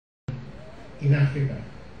in Africa.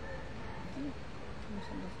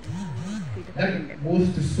 That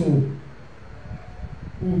goes to show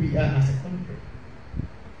who we are as a country.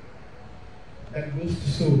 That goes to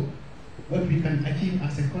show what we can achieve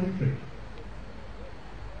as a country.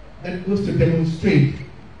 That goes to demonstrate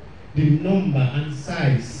the number and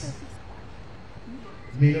size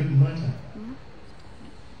may not matter.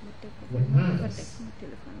 What matters,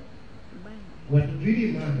 what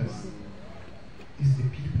really matters is the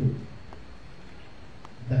people,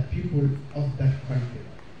 the people of that country.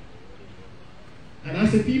 And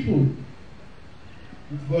as a people,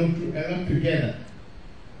 we've gone through a lot together,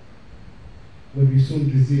 but we've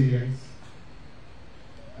shown resilience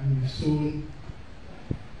and we've shown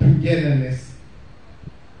togetherness,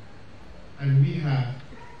 and we have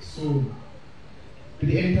shown to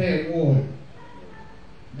the entire world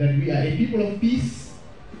that we are a people of peace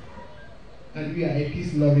and we are a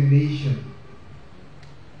peace-loving nation.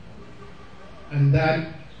 And that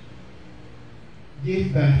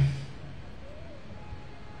gave birth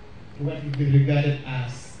to what has been regarded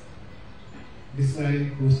as the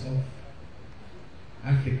smiling coast of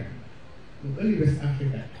Africa. Not only West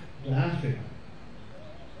Africa, but Africa.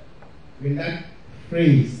 When that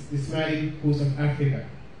phrase, the smiling coast of Africa,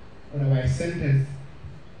 otherwise sentence,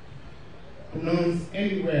 pronounced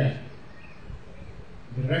anywhere,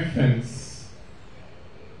 the reference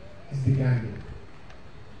is the Gambia.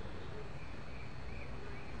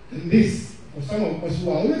 And this, for some of us who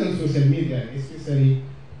are always on social media, especially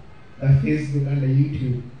the Facebook and the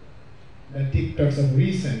YouTube, the TikToks of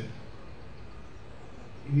recent,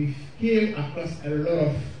 we came across a lot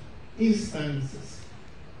of instances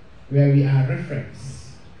where we are referenced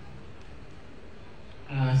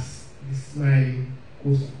as the smiling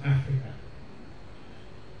coast of Africa.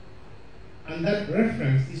 And that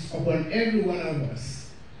reference is upon every one of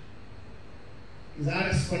us. It's our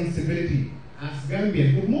responsibility as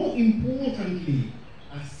Gambians, but more importantly,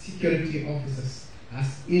 as security officers,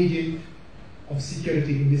 as agents of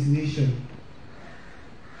security in this nation,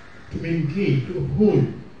 to maintain, to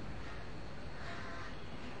uphold.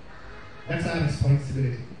 That's our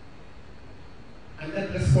responsibility. And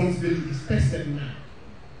that responsibility is tested now.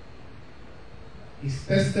 It's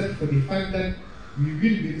tested for the fact that we will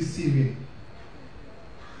be receiving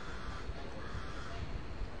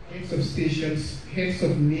heads of stations, heads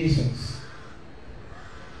of nations.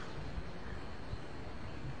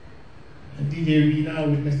 And DJ, we now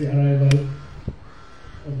witness the arrival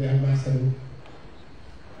of the ambassador.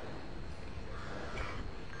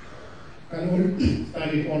 Can all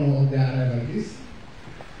stand in honor of their arrival, please?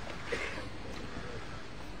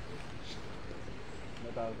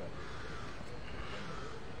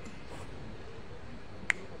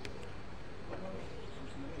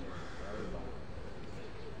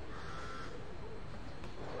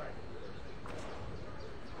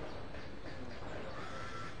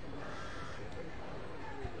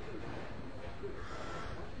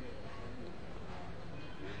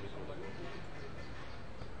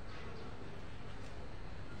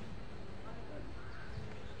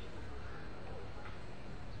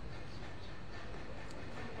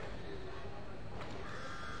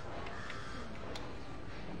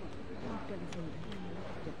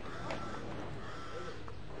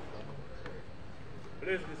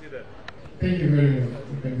 Please be seated. Thank you very much.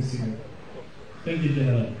 You can be seated. Thank you,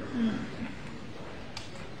 General.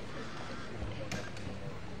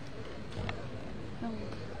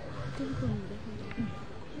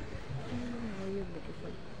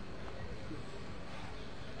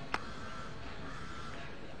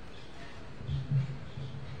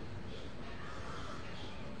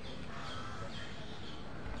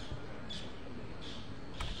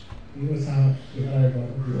 We also have the arrival of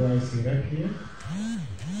the OIC rep here.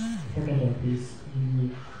 Protocol, please, you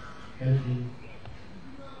help me.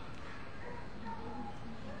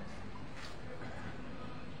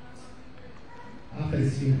 After the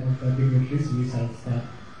speaking of the dignitaries, we shall start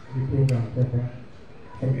the program proper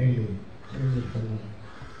from anywhere.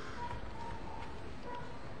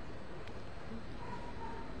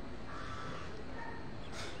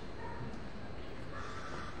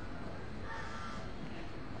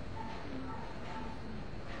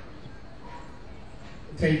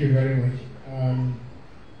 Thank you very much.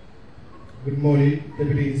 Good morning,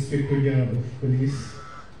 Deputy Inspector General of Police,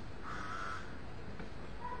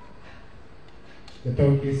 the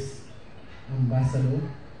Turkish Ambassador,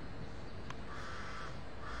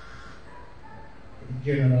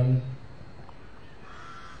 General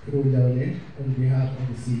𝒂𝒊𝒏𝒈 on behalf of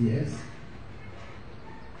the CBS,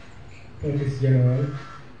 Turkish General,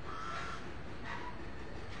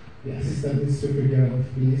 the Assistant Inspector General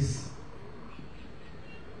of Police,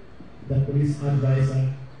 the police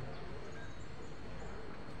advisor,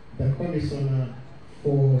 the commissioner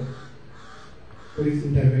for police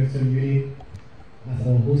intervention unit as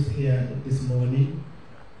our host here this morning,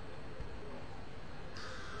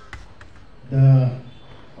 the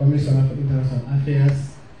commissioner for international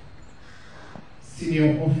affairs,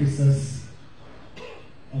 senior officers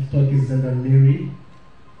of 𝒂𝒊𝒏𝒈,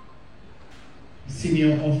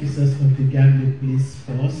 senior officers of the Gambia Police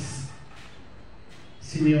Force,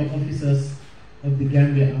 senior officers of the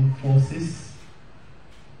Gambia Armed Forces,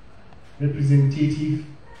 representative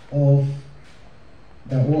of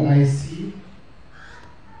the OIC,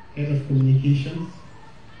 head of communications,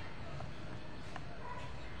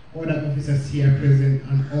 other officers here present,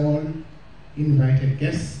 and all invited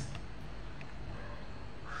guests,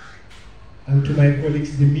 and to my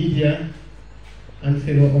colleagues, the media, and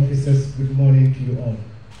fellow officers, good morning to you all.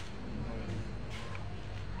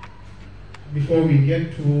 Before we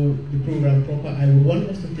get to the program proper, I would want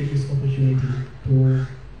us to take this opportunity to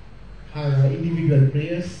have our individual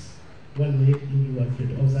prayers. 1 minute individual prayer,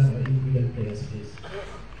 to observe our individual prayers, please.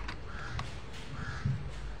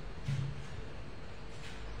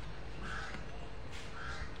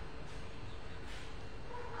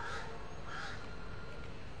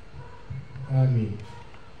 Amen.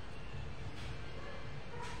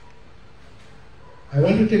 I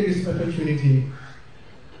want to take this opportunity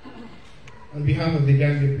on behalf of the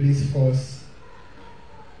Gambia Police Force.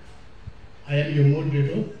 I am your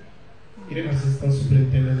moderator, Assistant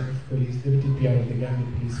Superintendent of Police, Deputy PR of the Gambia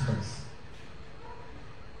Police Force.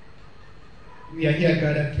 We are here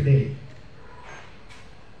gathered today,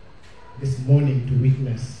 this morning, to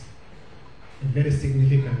witness a very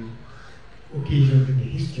significant occasion in the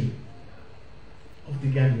history of the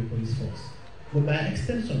Gambia Police Force, but by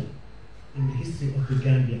extension, in the history of the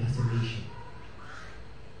Gambia as a nation.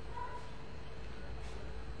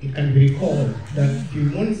 It can be recalled that a few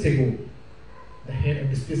months ago, the head of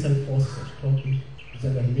the Special Forces of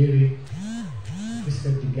𝒂𝒊𝒏𝒈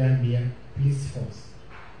visited the Gambia Police Force.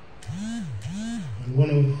 And one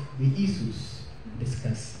of the issues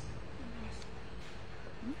discussed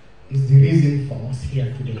is the reason for us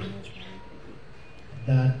here today,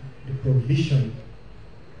 that the provision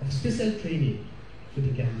of special training to the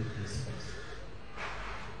Gambia Police Force.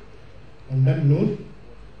 On that note,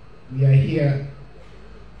 we are here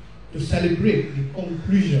to celebrate the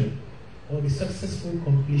conclusion or the successful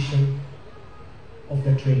completion of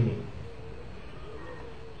the training.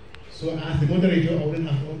 So as the moderator, I wouldn't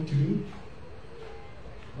have more to do,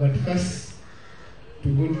 but first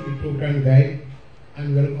to go to the program guide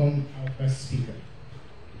and welcome our first speaker.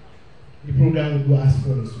 The program will go as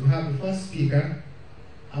follows. We have the first speaker,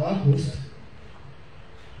 our host,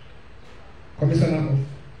 Commissioner of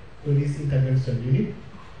Police Intervention Unit.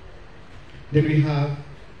 Then we have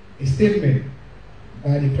a statement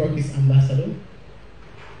by the Turkish ambassador.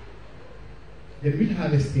 Then we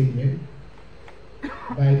have a statement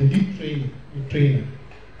by the lead trainer.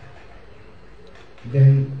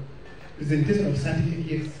 Then presentation of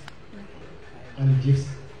certificates and gifts,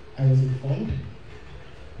 I was informed.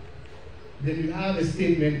 Then we have a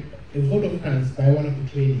statement, a vote of thanks by one of the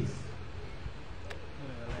trainees.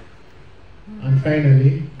 And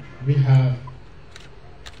finally, we have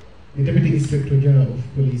the Deputy Inspector General of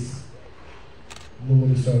Police,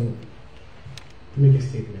 to make a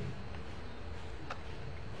statement.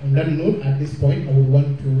 On that note, at this point, I would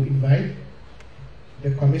want to invite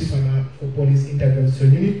the Commissioner for Police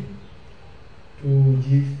Intervention Unit to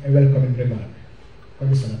give a welcoming remark.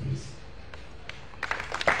 Commissioner, please.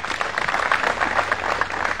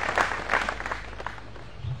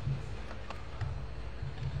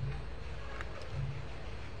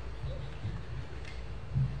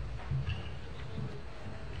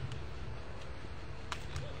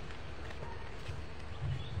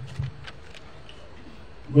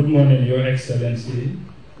 Good morning, Your Excellency,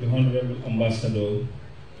 the Honorable Ambassador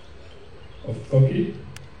of Turkey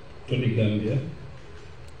to the Gambia.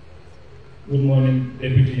 Good morning,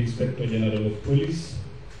 Deputy Inspector General of Police,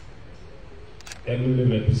 ably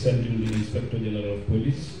representing the Inspector General of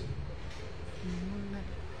Police.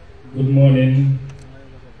 Good morning,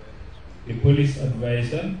 the Police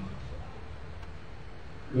Advisor.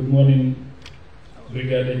 Good morning,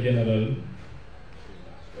 Brigadier General,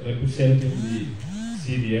 representing the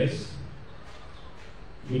CDS.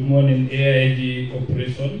 Good morning, AIG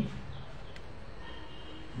Operation.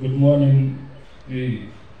 Good morning, the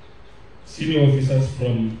senior officers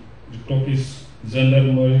from the Turkish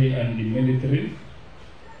Gendarmerie and the military.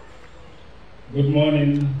 Good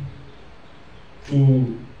morning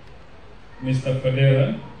to Mr.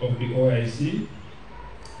 Fadera of the OIC.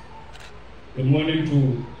 Good morning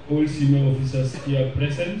to all senior officers here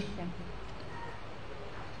present.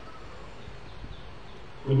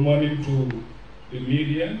 Good morning to the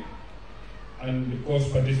media and the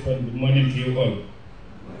course participants. Good morning to you all.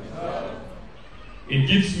 It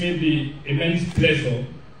gives me the immense pleasure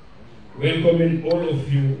welcoming all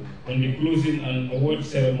of you on the closing and award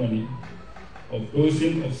ceremony of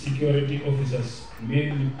dozens of security officers,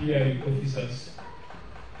 mainly PI officers,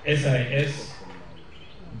 SIS,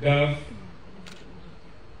 GAF,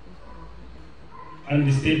 and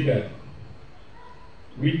the State Guard,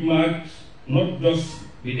 which marks not just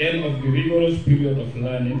the end of the rigorous period of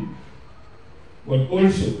learning, but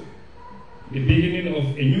also the beginning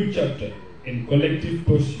of a new chapter in collective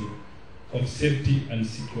pursuit of safety and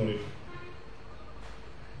security.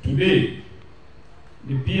 Today,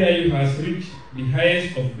 the PIU has reached the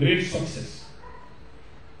highest of great success.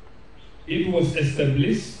 It was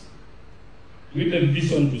established with a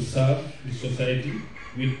vision to serve the society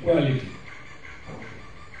with quality.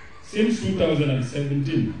 Since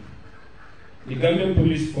 2017, the Gambia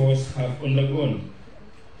Police Force have undergone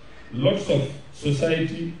lots of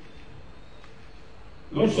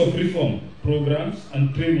reform programs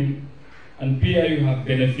and training, and PIU have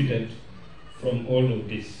benefited from all of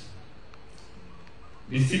this.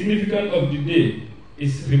 The significance of the day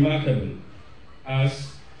is remarkable,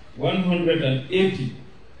 as 180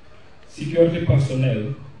 security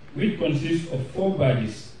personnel, which consists of 4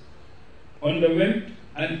 badges, underwent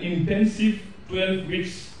an intensive 12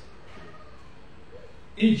 weeks,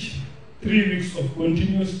 each 3 weeks of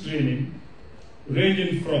continuous training,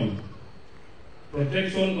 ranging from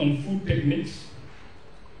protection on food techniques,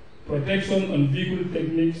 protection on vehicle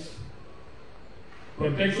techniques,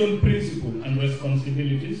 protection principles and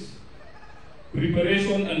responsibilities,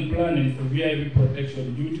 preparation and planning for VIP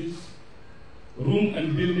protection duties, room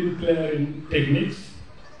and building clearing techniques,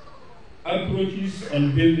 approaches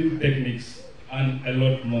on building techniques, and a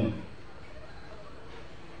lot more.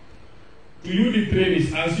 To you, the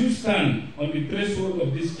trainees, as you stand on the threshold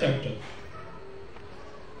of this chapter,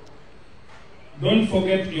 don't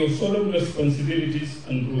forget your solemn responsibilities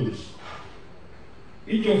and roles.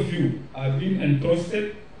 Each of you are being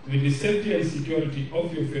entrusted with the safety and security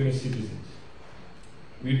of your fellow citizens,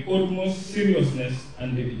 with utmost seriousness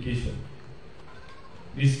and dedication.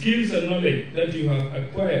 The skills and knowledge that you have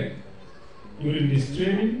acquired during this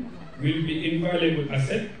training will be invaluable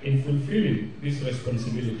asset in fulfilling these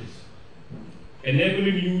responsibilities,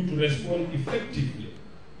 enabling you to respond effectively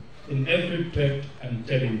in every threat and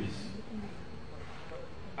challenges.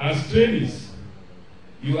 As trainees,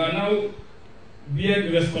 you are now bear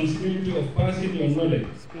the responsibility of passing your knowledge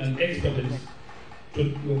and expertise to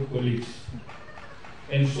your colleagues,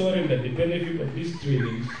 ensuring that the benefit of these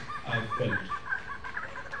trainings are felt.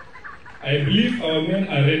 I believe our men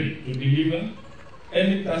are ready to deliver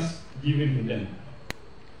any task given to them.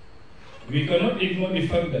 We cannot ignore the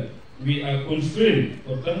fact that we are constrained,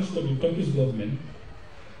 or thanks to the Turkish government,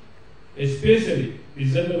 especially the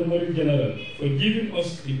Gendarmerie General, for giving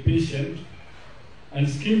us the patient and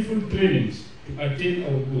skillful trainings to attain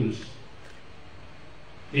our goals.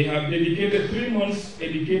 They have dedicated 3 months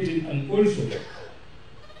educating and also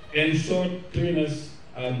ensured trainers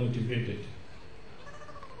are motivated.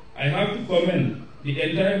 I have to commend the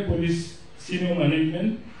entire police senior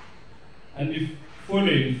management and the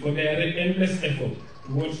following for their endless effort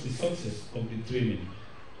towards the success of the training.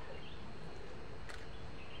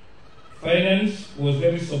 Finance was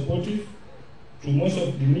very supportive to most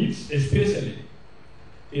of the needs, especially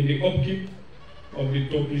in the upkeep of the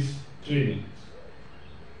Turkish training.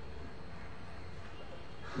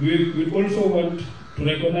 We also want to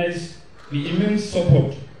recognize the immense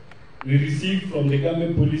support we received from the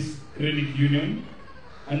Gambia Police Credit Union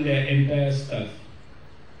and their entire staff.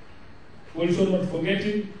 Also not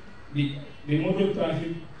forgetting the Motor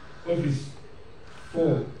Traffic Office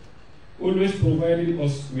for always providing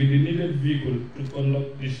us with the needed vehicle to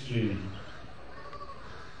conduct this training.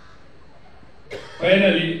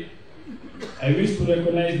 Finally, I wish to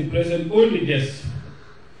recognize the present all the guests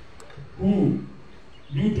who,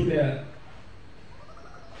 due to their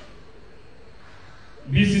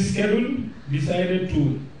busy schedule, decided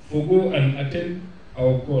to forego and attend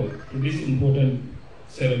our call to this important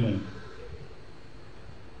ceremony.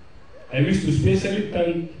 I wish to specially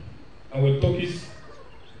thank our Turkish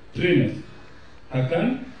trainers,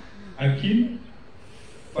 Hakan, Akin,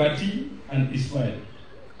 Fatih, and Ismail,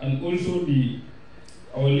 and also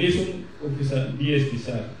our liaison officer, DSP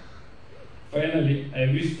sir. Finally,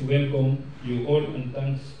 I wish to welcome you all and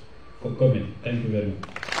thanks for coming. Thank you very much.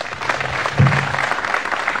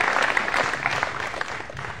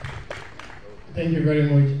 Thank you very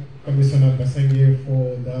much, Commissioner 𝒂𝒊𝒏𝒈,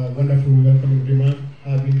 for the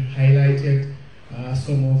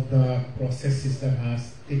crisis that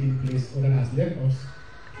has taken place or that has led us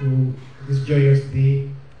to this joyous day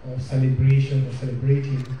of celebration or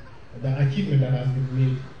celebrating the achievement that has been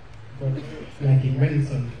made. But like he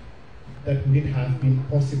mentioned, that would have been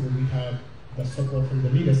possible without the support from the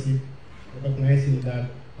leadership, recognizing that,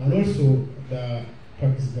 and also the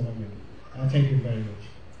Turkish government. Thank you very much.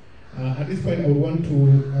 At this point, I would want to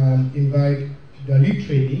invite the lead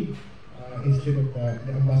trainee, instead of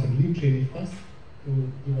the ambassador lead trainee first, to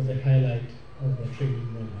give us a highlight of the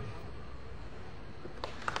training knowledge.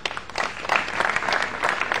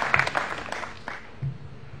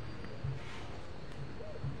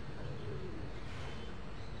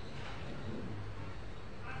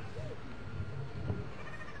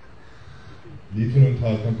 Lieutenant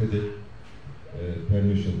Hakan Pedek,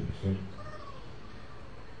 permission, sir.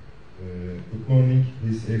 Good morning,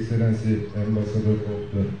 His Excellency Ambassador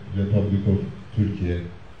of the Republic of Turkey.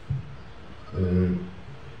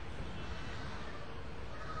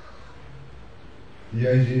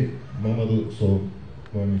 DIG Mamadou Sow,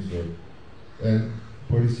 good morning, sir. And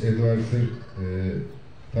Police Advisor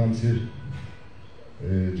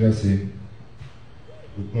𒒂𝒊𝒏𝒈,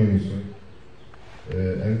 good morning, sir.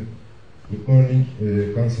 And good morning,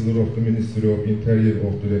 Counselor of the Ministry of Interior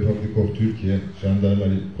of the Republic of Turkey,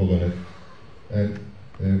 Jandarmeri Colonel. And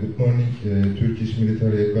good morning, Turkish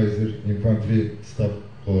Military Advisor, Infantry Staff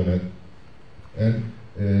Colonel. And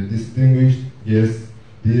distinguished guests,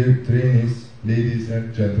 dear trainees, ladies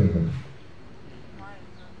and gentlemen.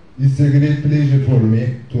 It's a great pleasure for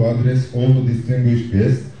me to address all the distinguished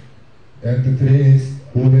guests and the trainees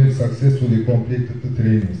who have successfully completed the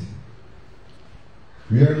trainings.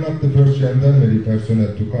 We are not the first gendarmerie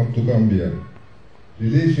personnel to come to Gambia.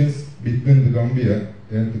 Relations between the Gambia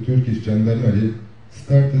and the Turkish gendarmerie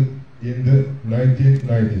started in the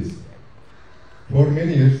 1990s. For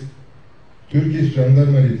many years, Turkish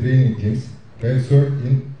gendarmerie training teams have served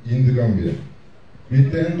in the Gambia.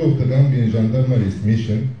 With the end of the Gambian gendarmerie's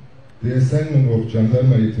mission, the assignment of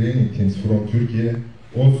gendarmerie training teams from Turkey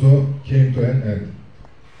also came to an end.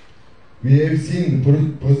 We have seen the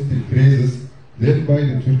positive traces led by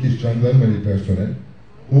the Turkish gendarmerie personnel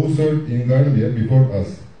who served in Gambia before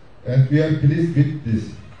us, and we are pleased with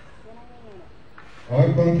this.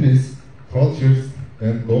 Our countries, cultures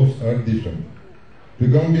and laws are different. The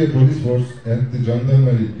Gambia Police Force and the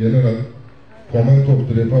Gendarmerie General Command of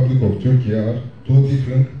the Republic of Turkey are two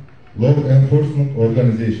different law enforcement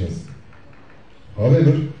organizations.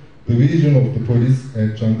 However, the vision of the police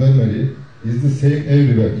and gendarmerie is the same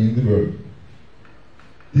everywhere in the world.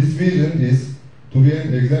 This vision is to be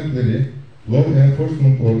an exemplary law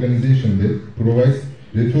enforcement organization that provides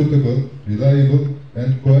reputable, reliable,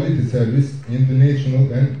 and quality service in the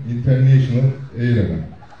national and international arena.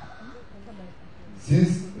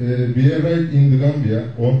 Since we arrived in the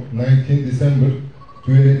Gambia on 19 December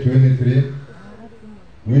 2023,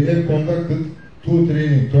 we have conducted 2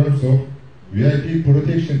 training terms of VIP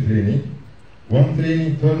protection training, 1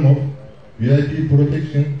 training term of VIP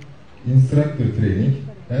protection instructor training,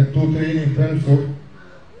 and 2 training terms of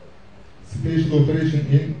special operation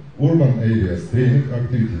in urban areas training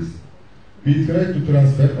activities. We try to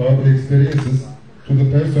transfer our experiences to the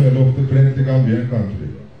personnel of the friendly Gambian country.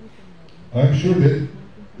 I am sure that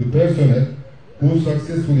the personnel who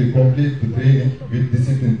successfully complete the training with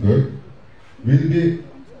disciplined work will be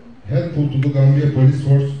helpful to the Gambia Police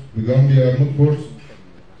Force, the Gambia Armed Force,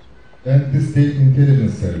 and the State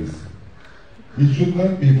Intelligence Service. It should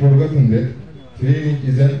not be forgotten that training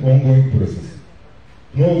is an ongoing process.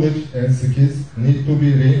 Knowledge and skills need to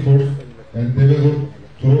be reinforced and developed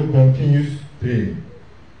through continuous training.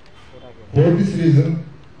 For this reason,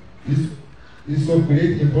 it's of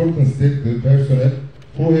great importance that the personnel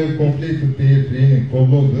who have completed their training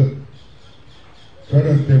follow the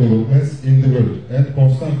current developments in the world and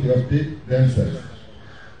constantly update themselves.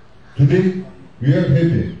 Today, we are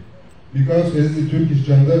happy because as the Turkish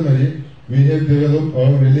Gendarmerie, we have developed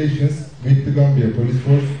our relations with the Gambia Police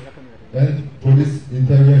Force and Police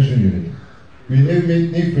Intervention Unit. We have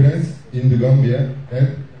made new friends in the Gambia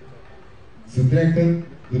and strengthened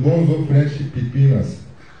the bonds of friendship between us.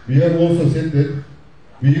 We are also said that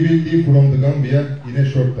we will leave from the Gambia in a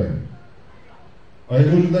short time. I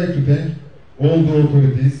would like to thank all the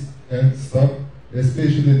authorities and staff,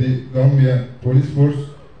 especially the Gambia Police Force,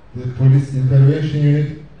 the Police Intervention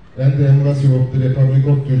Unit, and the Embassy of the Republic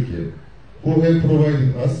of Turkey, who have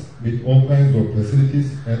provided us with all kinds of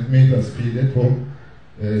facilities and made us feel at home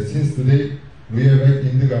since the day we arrived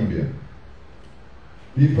in the Gambia.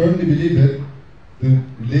 We firmly believe that the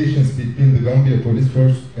relations between the Gambia Police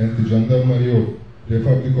Force and the Gendarmerie of the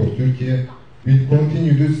Republic of Turkey will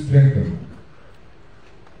continue to strengthen.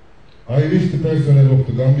 I wish the personnel of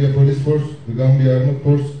the Gambia Police Force, the Gambia Armed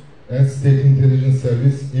Force, and State Intelligence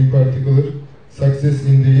Service in particular success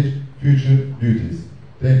in their future duties.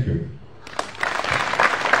 Thank you.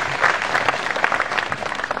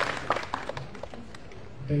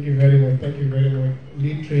 Thank you very much. Thank you very much.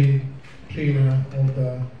 Lead trainer of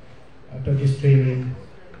the Turkish training,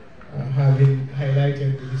 having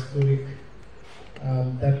highlighted the historic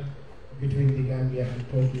that between the Gambia and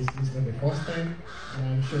Turkey. This is not the first time, and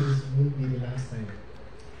I'm sure this won't be the last time.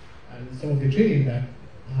 And some of the training that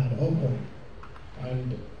had occurred.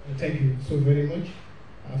 And thank you so very much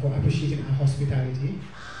for appreciating our hospitality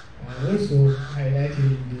and also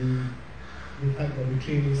highlighting the fact that the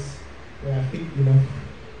trainees were fit enough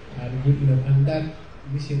and good enough, and that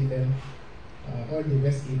wishing them all the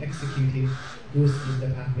best in executing those things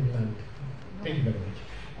that have been learned. Thank you very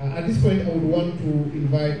much. At this point, I would want to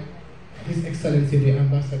invite His Excellency the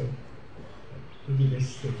Ambassador to give a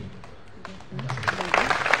statement.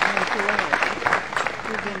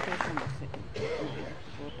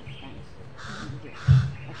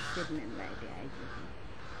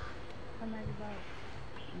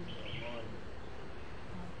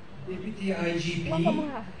 Deputy IGP,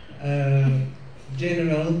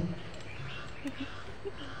 General,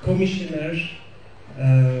 Commissioner,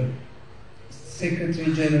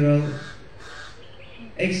 Secretary General,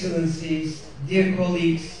 Excellencies, dear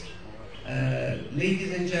colleagues,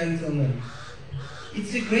 ladies and gentlemen,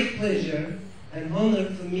 it's a great pleasure and honor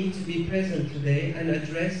for me to be present today and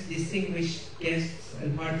address distinguished guests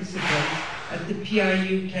and participants at the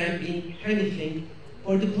PRU camp in Hanifing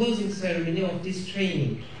for the closing ceremony of this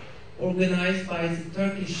training, organized by the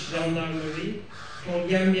Turkish Gendarmerie for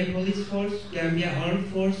Gambia Police Force, Gambia Armed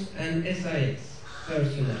Force, and SIS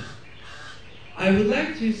personnel. I would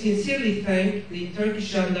like to sincerely thank the Turkish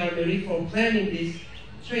Gendarmerie for planning this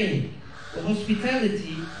training. The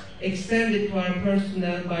hospitality extended to our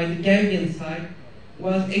personnel by the Gambian side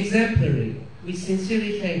was exemplary. We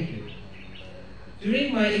sincerely thank you.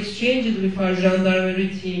 During my exchanges with our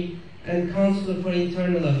Gendarmerie team and Council for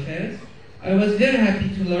Internal Affairs, I was very happy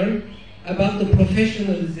to learn about the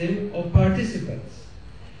professionalism of participants.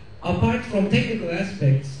 Apart from technical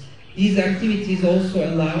aspects, these activities also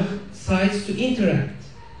allow sides to interact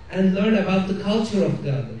and learn about the culture of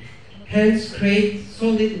the other, hence create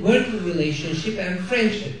solid working relationship and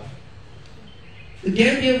friendship. The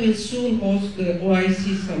Gambia will soon host the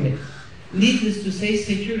OIC summit. Needless to say,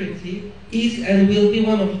 security is and will be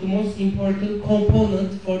one of the most important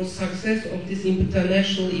components for the success of this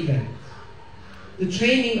international event. The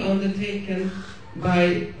training undertaken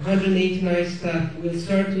by 189 staff will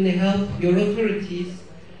certainly help your authorities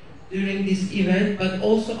during this event, but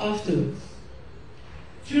also afterwards.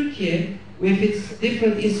 Turkey, with its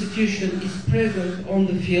different institutions, is present on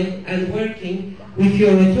the field and working with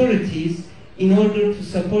your authorities in order to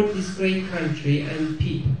support this great country and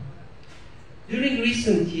people. During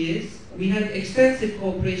recent years, we had extensive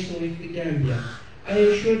cooperation with the Gambia. I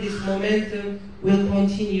am sure this momentum will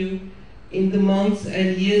continue in the months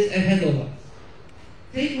and years ahead of us.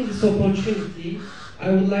 Taking this opportunity,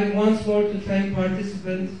 I would like once more to thank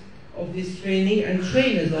participants of this training and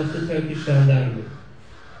trainers of the Turkish Gendarmerie.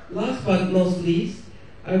 Last but not least,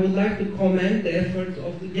 I would like to commend the efforts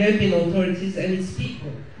of the Gambian authorities and its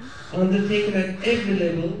people, undertaken at every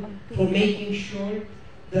level for making sure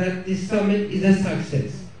that this summit is a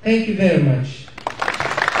success. Thank you very much.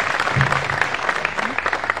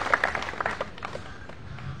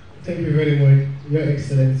 Thank you very much, Your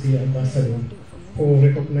Excellency Ambassador, for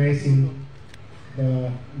recognizing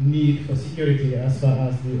the need for security as far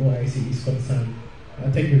as the OIC is concerned.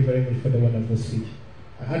 Thank you very much for the wonderful speech.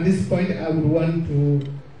 At this point, I would want to,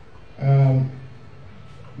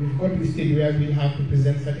 we've got to the stage where we'll have to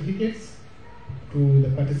present certificates to the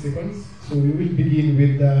participants. So we will begin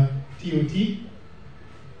with the TOT.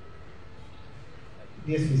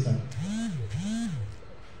 Yes, please, sir.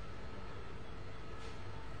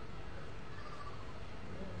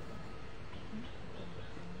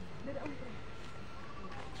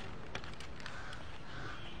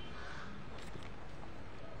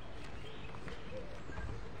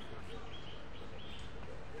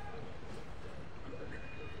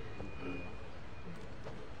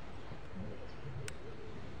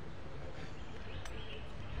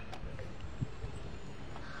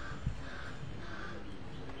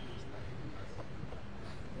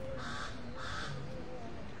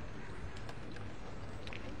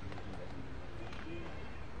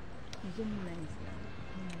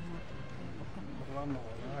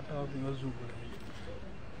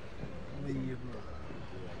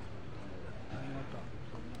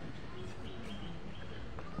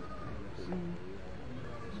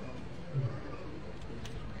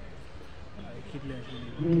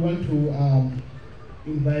 we want to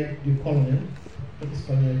invite the colonel, Turkish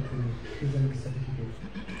colonel, to present the certificate.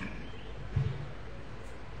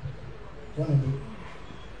 One of the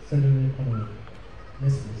Senator Colonel.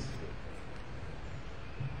 Yes, please.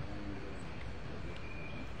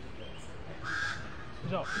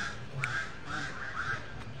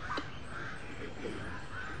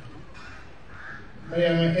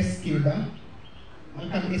 Mariama Eskeba.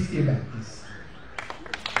 Makam Eskeba, please.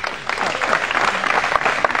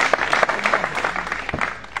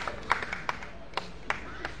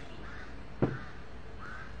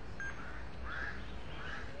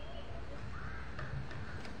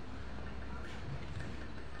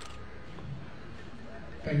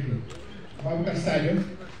 Thank you. Babakar Sadio.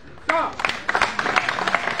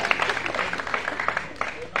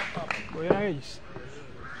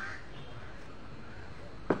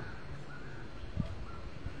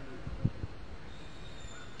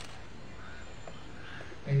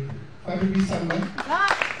 Thank you. Fabibi Samba.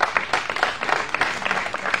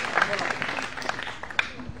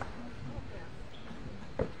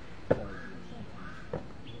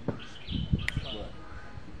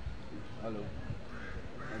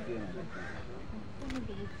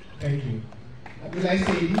 Thank you. Abdullah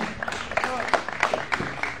Saidi.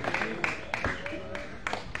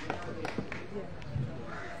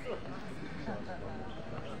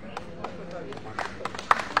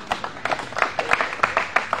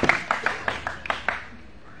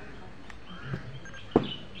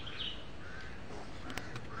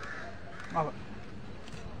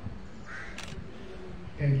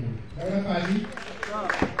 Thank you. Laura Fadi.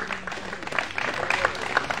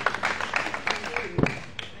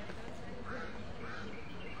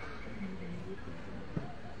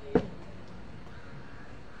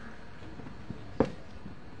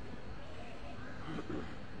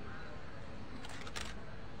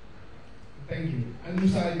 Thank you. And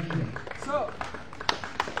Musa Algida.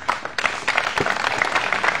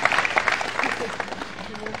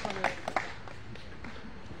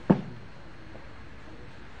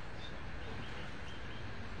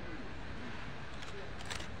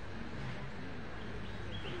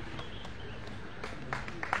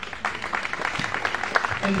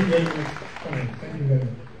 Thank you very much. Thank you very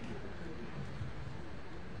much.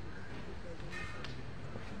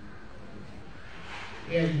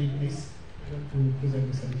 AIG, please. I want to present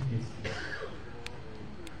the certificates.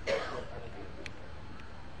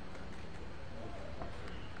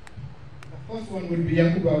 The first one will be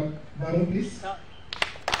Yakuba Baro, please.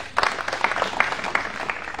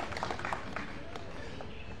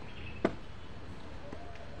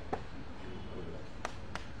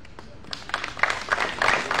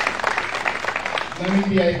 Lamin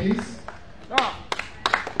BI, please.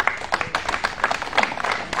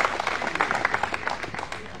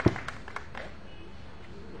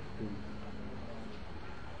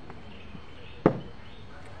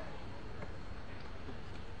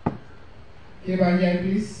 𝒂𝒊𝒏𝒈,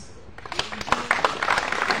 please.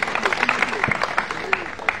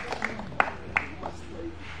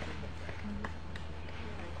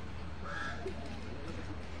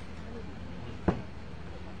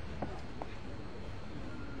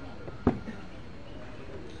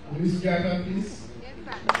 Luis Jata, please.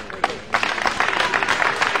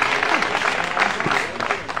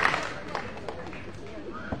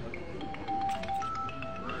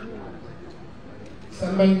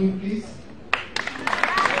 Salman Group, please.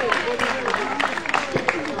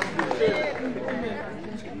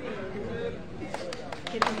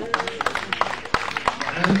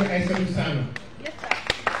 And 𝒒𝒂𝒊𝒏𝒈.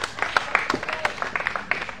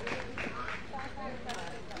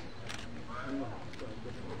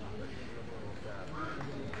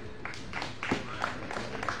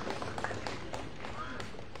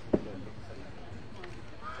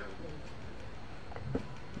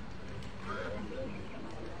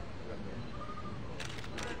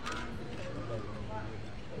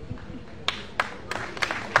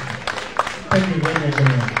 Thank you very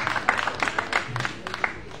much.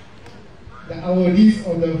 The awardees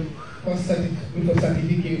of the first group of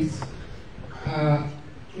certificates are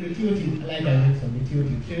to the TOT, like I mentioned, the TOT,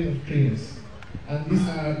 Training of Trainers. And these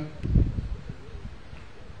are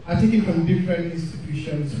taken from different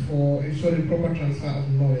institutions for ensuring proper transfer of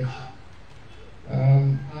knowledge.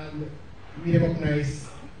 And we recognize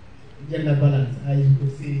gender balance, as you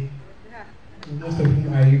could see, most of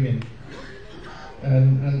whom are women.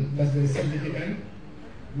 And that's very significant.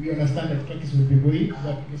 We understand that practice will be going,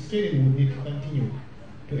 but this training will need to continue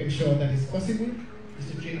to ensure that it's possible is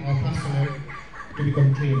to train our personnel to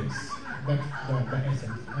become trainers. That's the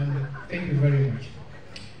essence. And thank you very much.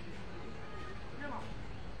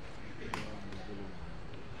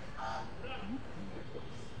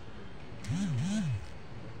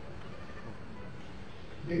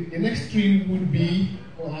 The next three would be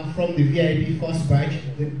from the VIP first batch,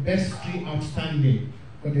 the best three outstanding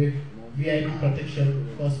for the VIP protection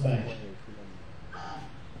first batch.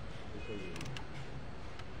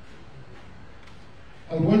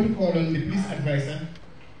 I would want to call on the police advisor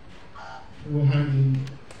who will hand in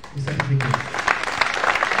the certificate.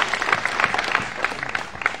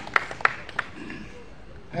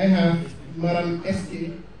 I have Madam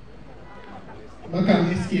𝒂𝒊𝒏𝒈.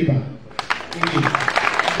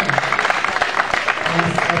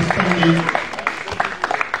 Outstanding.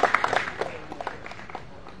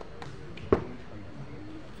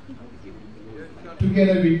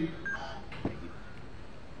 Together with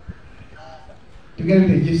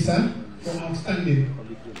the GIFSA for outstanding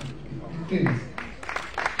things,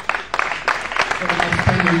 for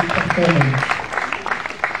outstanding performance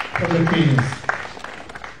from the trainers.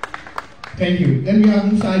 Thank you. Then we have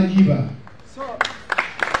Musa Jiba.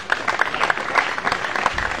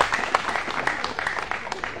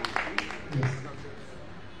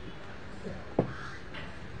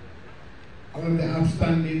 One of the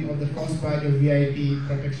outstanding of the first batch of VIP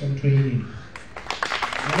protection training.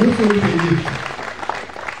 And also with a gift.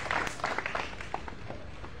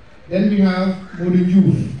 Then we have Modu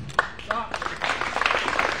Juf.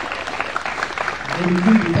 Modu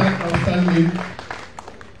Juf with that outstanding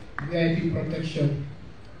VIP protection.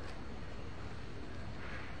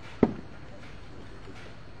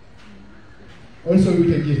 Also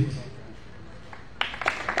with a gift.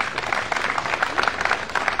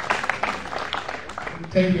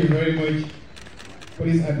 Thank you very much,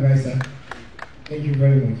 police advisor. Thank you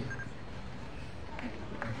very much.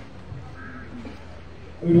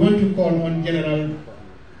 We want to call on General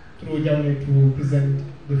𝒂𝒊𝒏𝒈 to present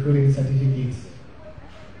the following certificates.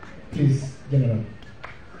 Please, General.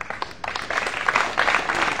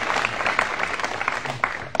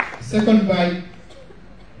 Second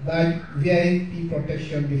batch VIP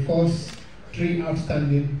protection, the first three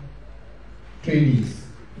outstanding trainees.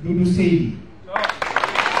 Dudu Seidi.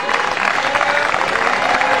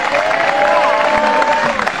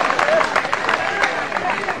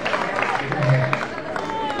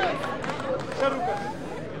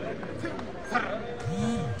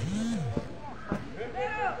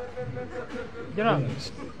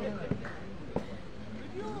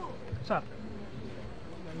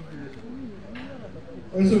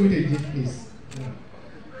 Also with a gift, please.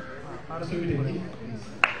 Also with a gift, please.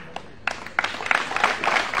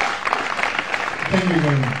 Thank you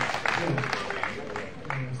very much.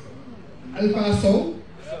 Alpha So.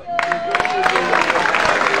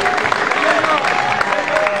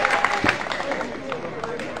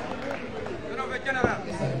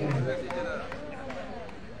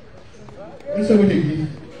 Also with a gift.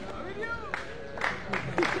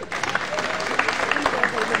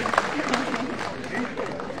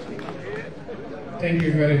 Thank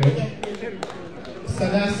you very much.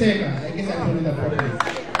 𝒊𝒏𝒂𝒂, I guess I told it properly.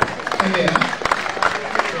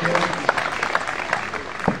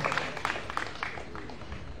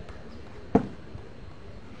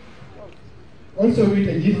 Also with a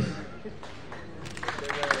gift.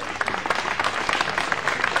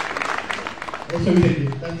 Also with a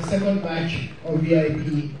gift. That's the second batch of VIP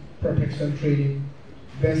protection training,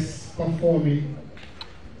 best performing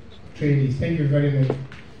trainees. Thank you very much.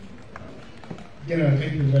 General,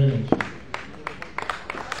 thank you very much.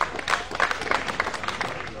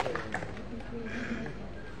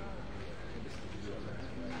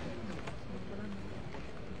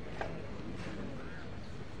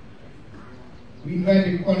 We invite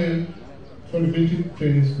the Colonel from the Military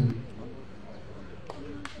Training School.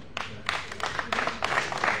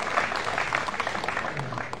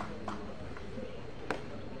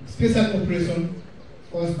 Special Operation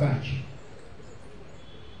First Batch.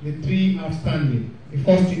 The three outstanding, the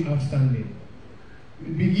first three outstanding. We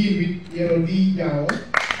begin with 𝒂𝒊𝒏𝒈.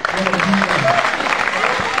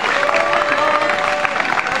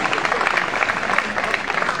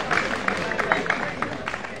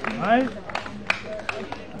 Hi.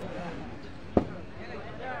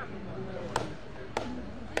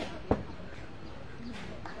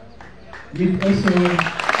 With also a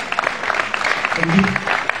gift.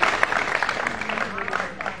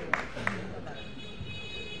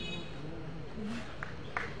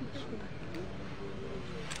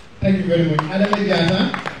 Thank you very much. 𝒂𝒊𝒏𝒈.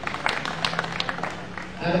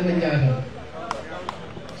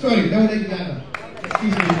 Sorry, 𝒊𝒏𝒈.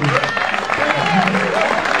 Excuse me, please.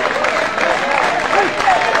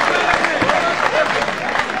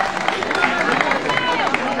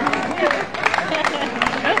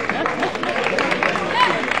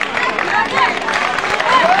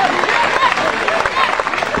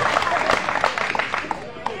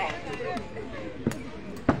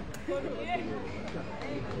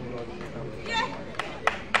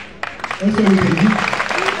 also with a gift.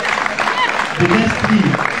 The next three,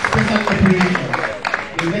 special operation.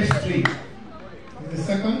 The next three. The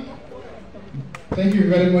second. Thank you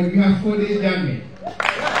very much. You have 4 days Gambia.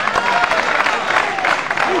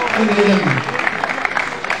 4 days Gambia.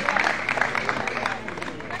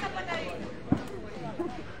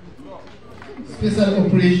 Special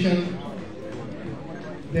operation.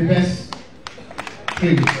 The best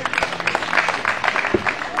three.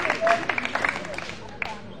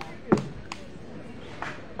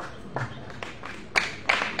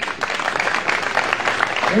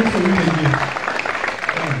 Also, we can give.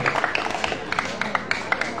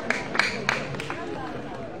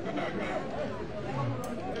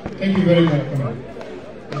 Thank you very much.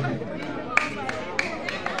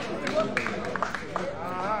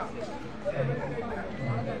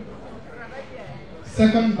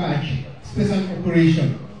 Second batch, special operation.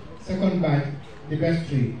 Second batch, the best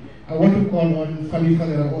three. I want to call on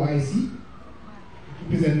𝒊𝒏𝒇𝒐𝒓𝒎𝒂𝒂𝒂𝒂𝒂 to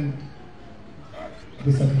present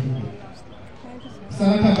the certificate.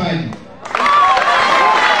 𝒊𝒏𝒇𝒐𝒓𝒎𝒂𝒂𝒂𝒂.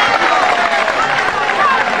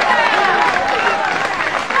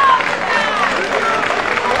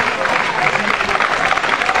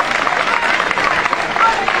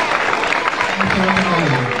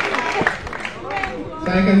 So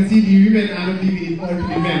I can see the women are not leaving it all to the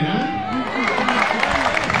men, huh?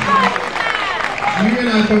 The women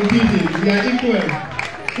are competing. We are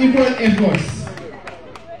equal efforts.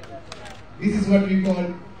 This is what we call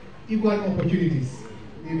equal opportunities.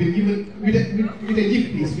 We've been given with a gift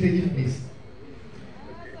piece,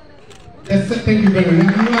 That's it. Thank you very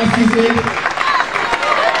much.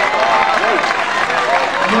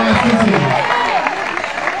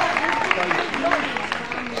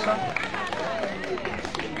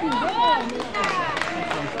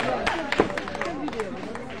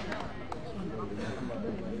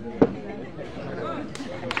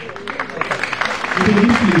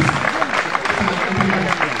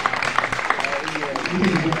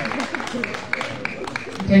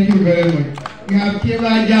 Thank you very much. We have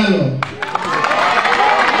𝒂𝒊𝒏𝒈.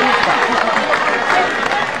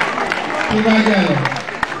 𝒂𝒊𝒏𝒈.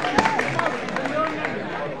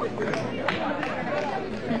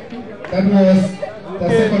 That was the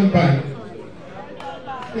second part.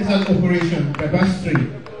 Special operation, the bus 3.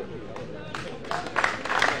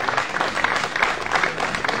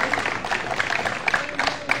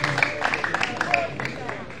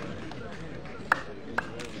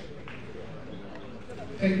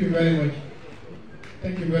 Thank you very much.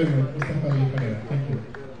 Thank you very much, Mr. 𝒊𝒏𝒇𝒐𝒓𝒆. Thank you.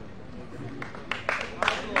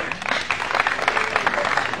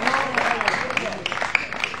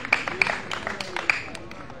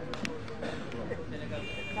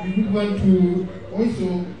 We would want to also,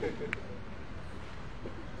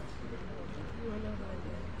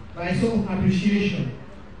 by show of appreciation,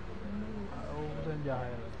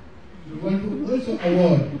 we want to also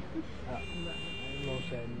award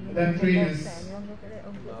the trainers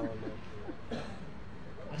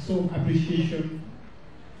a show of appreciation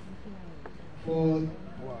for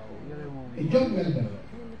a job well done.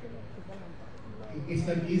 It's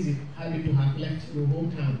not easy having to have left your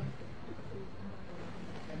hometown,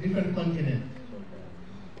 a different continent,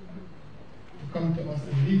 to come to us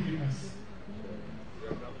and live with us.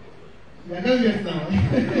 We are Gambians now.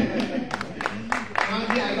 Now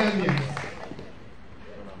we are Gambians.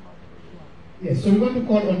 Yes, so we want to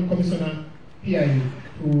call on Commissioner PIU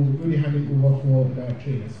to do the handling over for the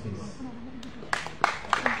trainers, please.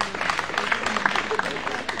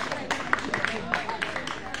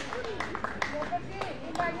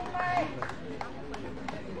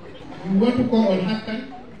 We want to call on Hakan.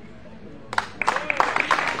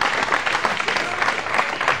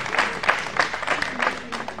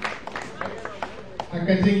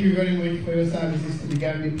 Hakan, thank you very much for your services to the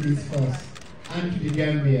Gambia Police Force and to the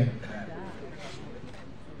Gambia.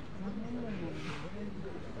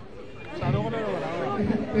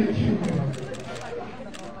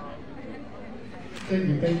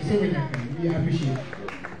 Thank you so much, Hakan. We appreciate it.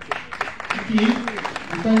 Akim,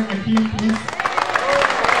 you call Akim, please.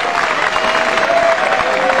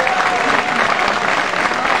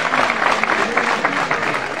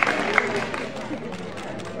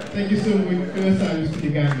 Thank you so much for your service to the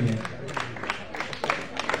Gambia.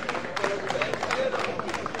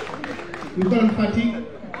 We call Fatih.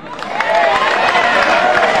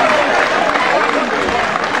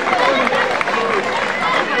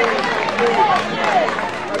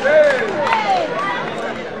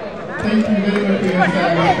 Thank you very much for your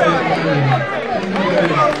service to the Gambia. Thank you very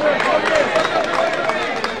much.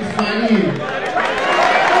 Ismail.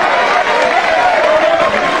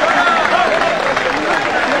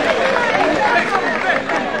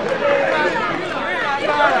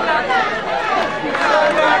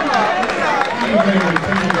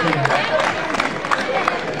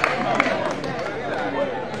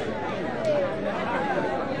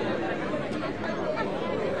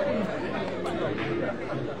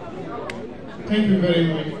 Thank you very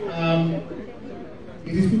much.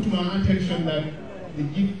 It is put to my attention that the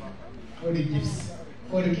gift or the gifts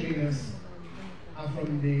for the trainers are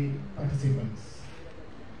from the participants.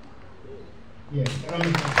 Yes, around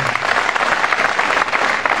the country.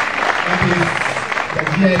 That is the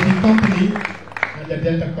VIP company and the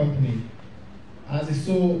Delta company as a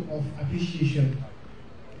show of appreciation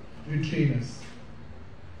to the trainers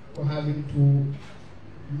for having to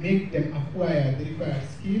make them acquire the required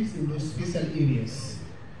skills in those special areas.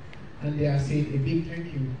 And they are saying a big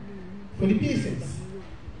thank you for the patience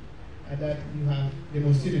that you have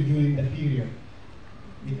demonstrated during the period,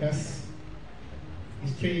 because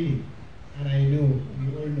it's training, and I know,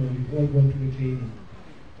 we all know, you've all gone through the training.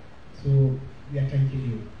 So we are thanking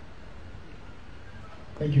you.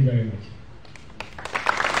 Thank you very much.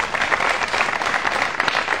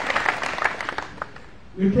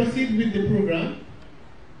 We'll proceed with the program.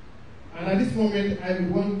 And at this moment, I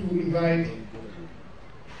would want to invite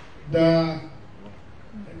the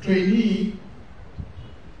trainee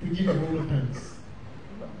to give a vote of thanks.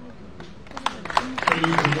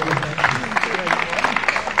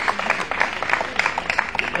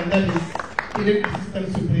 And that is the Assistant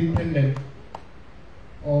Superintendent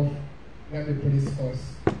of Gambia Police Force,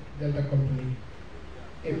 Delta Company,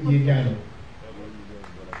 𝒂𝒊𝒏𝒈.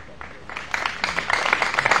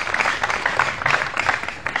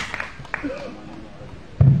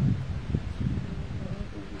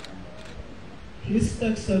 His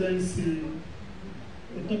Excellency,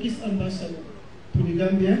 the Turkish Ambassador to the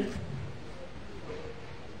Gambia,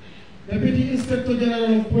 Deputy Inspector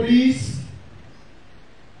General of Police,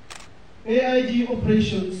 AIG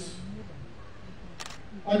Operations,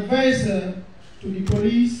 Advisor to the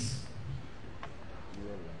Police,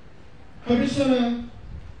 Commissioner,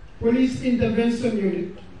 Police Intervention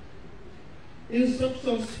Unit,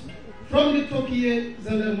 instructors from the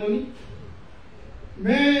𝒂𝒊𝒏𝒈,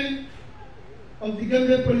 men of the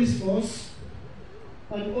Gambia Police Force,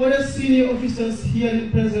 and other senior officers here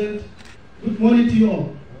present, good morning to you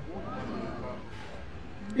all.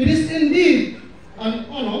 It is indeed an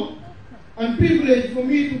honor and privilege for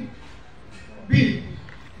me to be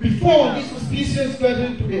before this auspicious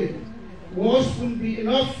gathering today. Words will be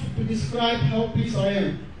enough to describe how pleased I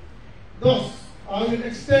am. Thus, I will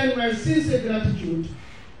extend my sincere gratitude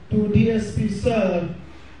to DSP Sir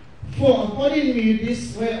for according me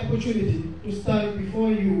this rare opportunity to stand before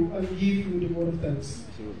you and give you the vote of thanks.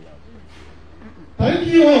 Thank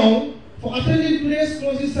you all for attending today's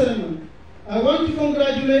closing ceremony. I want to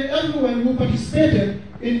congratulate everyone who participated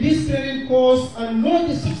in this training course and note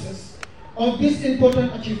the success of this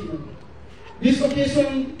important achievement. This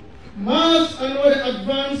occasion marks another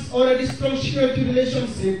advance already strong security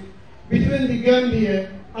relationship between the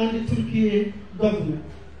Gambia and the Turkey government.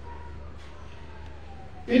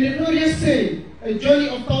 In the glorious saying, a journey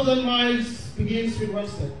of 1,000 miles begins with one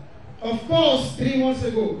step. Of course, 3 months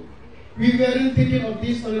ago, we weren't thinking of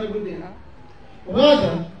this honorable day.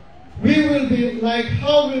 Rather, we will be like,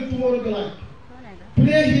 how will tomorrow be like?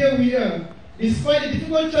 Today, here we are. Despite the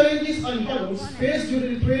difficult challenges and hurdles faced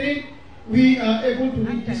during the training, we are able to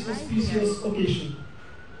reach this auspicious occasion.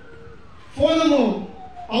 Furthermore,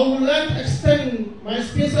 I would like to extend my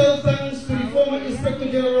special thanks to the former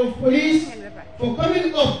Inspector General of Police for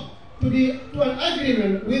coming up to an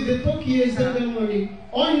agreement with the 𝒂𝒊𝒏𝒈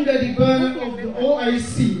under the banner of the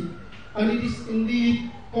OIC, and it is indeed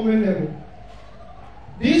commendable.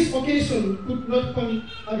 This occasion could not come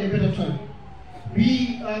at a better time.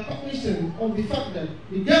 We are cognizant of the fact that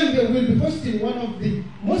the Gambia will be hosting one of the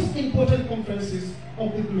most important conferences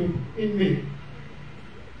of the globe in May.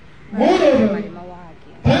 Moreover,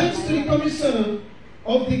 thanks to the Commissioner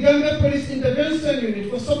of the Gambia Police Intervention Unit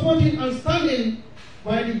for supporting and standing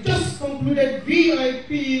by the just concluded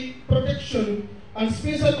VIP protection and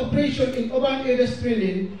special operation in urban areas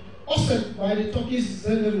training offered by the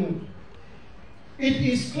𝒂𝒊𝒍𝒍. It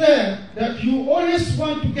is clear that you always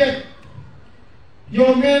want to get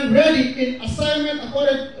your men ready in assignment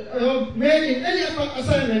made in any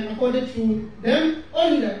assignment according to them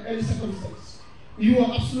under any circumstance. You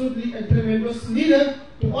are absolutely a tremendous leader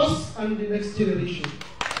to us and the next generation.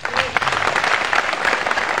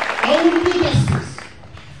 I will do justice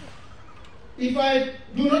if I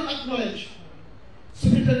do not acknowledge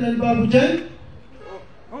Superintendent 𝒊𝒏𝒂𝒂𝒊𝒏𝒈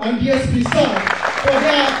and DSP Sir for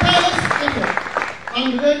their tireless effort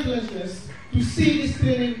and relentlessness to see this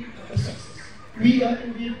training a success. We are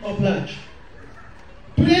indeed obliged.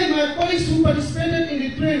 Today, my colleagues who participated in the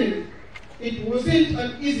training, it wasn't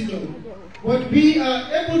an easy job, but we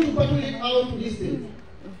are able to battle it out to this day.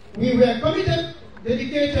 We were committed,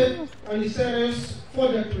 dedicated, and serious for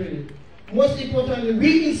that training. most importantly,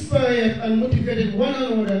 we inspired and motivated one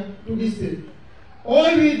another to this day.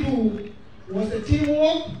 All we do was a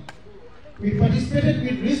teamwork. We participated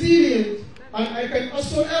with resilience, and I can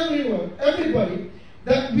assure everybody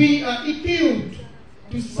that we are equipped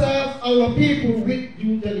to serve our people with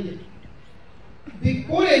due diligence. The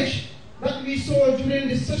courage that we saw during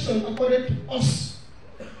this session accorded to us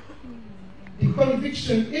the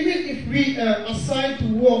conviction, even if we are assigned to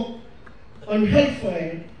work on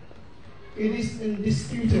hellfire, it is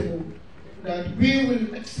indisputable that we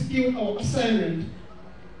will execute our assignment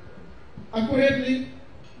accurately,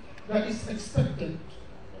 that is expected,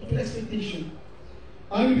 to expectation.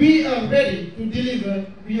 And we are ready to deliver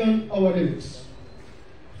beyond our limits.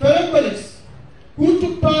 Fellow colleagues who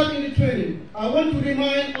took part in the training, I want to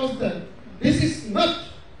remind us that this is not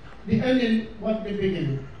the ending, but the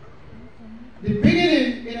beginning. The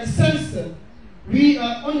beginning, in a sense, that we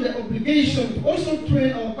are under obligation to also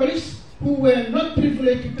train our colleagues who were not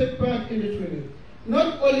privileged to take part in the training.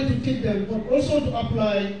 Not only to teach them, but also to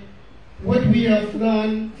apply what we have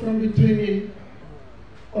learned from the training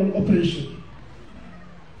on operation.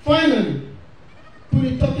 Finally, to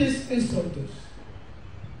the Turkish instructors.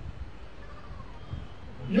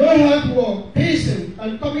 Your hard work, patience,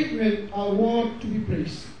 and commitment are worth to be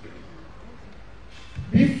praised.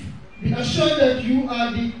 Be assured that you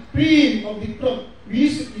are the cream of the crop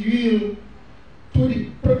which will to the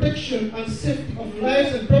protection and safety of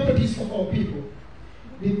lives and properties of our people.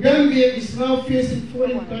 The Gambia is now facing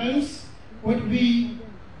foreign times. What we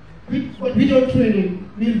don't training,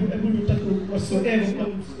 we'll be able to tackle whatsoever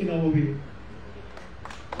comes in our way.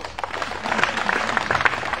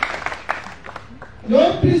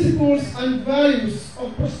 Your principles and values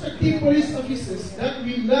of prospective police officers that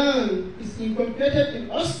we learn is inculcated in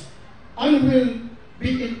us and will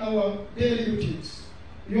be in our daily routines.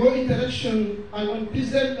 Your interaction are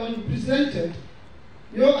unprecedented.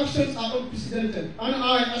 Your actions are unprecedented. And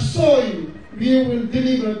I assure you, we will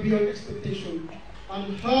deliver beyond expectation.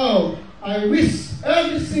 And how I wish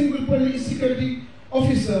every single police security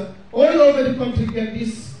officer all over the country get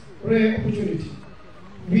this rare opportunity.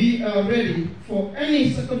 We are ready for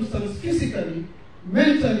any circumstance, physically,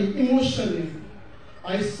 mentally, emotionally.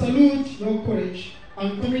 I salute your courage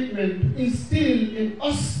and commitment instilled in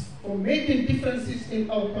us for making differences in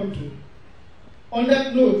our country. On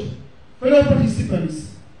that note, fellow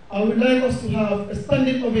participants, I would like us to have a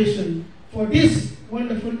standing ovation for these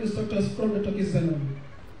wonderful instructors from the Turkish Army.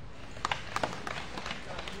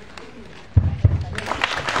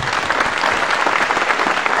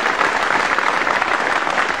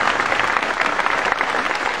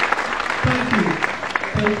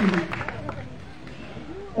 Thank you.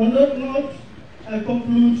 On that note, I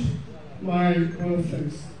conclude my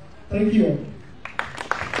thanks. Thank you all.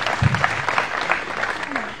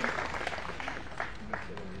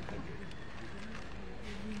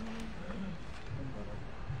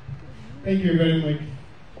 Thank you very much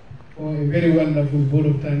for a very wonderful vote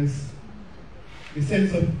of thanks. The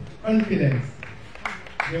sense of confidence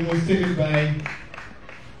demonstrated by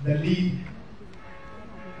the lead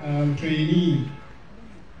trainee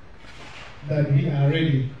that we are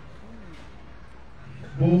ready,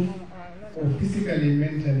 both physically,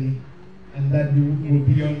 mentally, and that we will go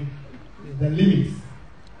beyond the limits.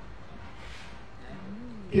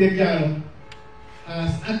 𝒂𝒊𝒏𝒈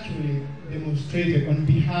has actually demonstrated on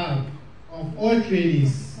behalf of all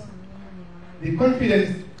trainees the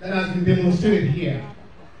confidence that has been demonstrated here.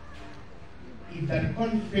 If that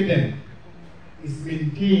confidence is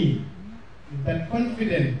maintained, if that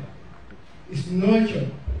confidence is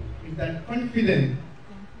nurtured, if that confidence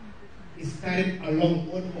is carried along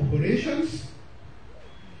all operations,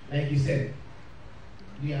 like you said,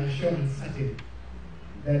 we are sure and certain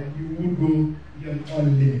that you will go beyond all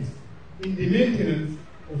limits in the maintenance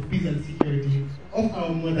of peace and security of our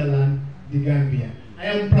motherland, the Gambia. I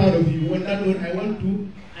am proud of you. On that note, I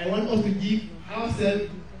want us to give ourselves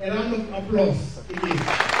a round of applause again.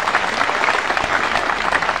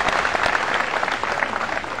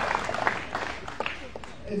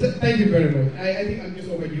 Thank you very much. I think I'm just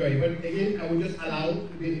overjoyed. But again, I will just allow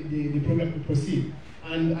the program to proceed.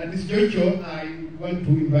 And at this juncture, I want to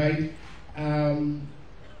invite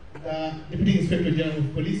the Deputy Inspector General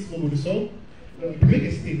of Police, Mamadou Sow, to make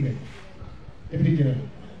a statement. Deputy General.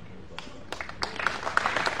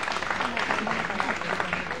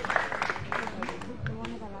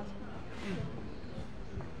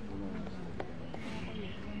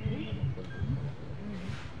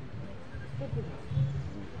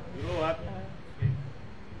 You know what?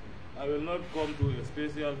 I will not come to a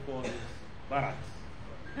special forces barracks.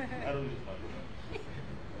 I don't need my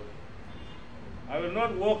I will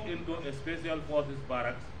not walk into a special forces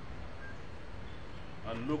barracks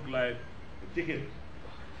and look like a chicken.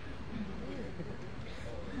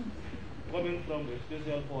 Coming from the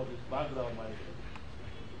special forces background myself,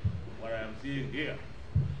 what I am seeing here,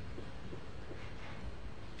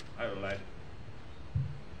 I don't like it.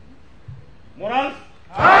 Morals?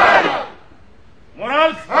 Aye.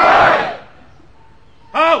 Morals? Aye.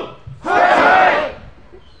 How? Aye.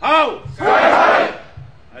 How? Aye.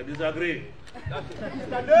 I disagree.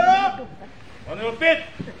 Stand up. On your feet.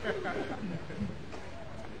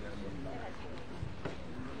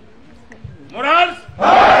 Morals?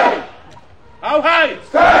 Aye. How high?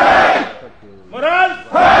 Aye. Morals?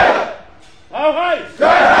 Aye. How high?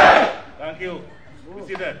 Aye. Thank you. Be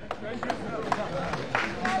seated.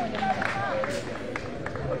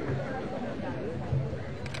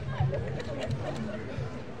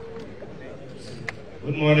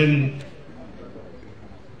 Good morning,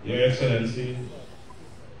 Your Excellency,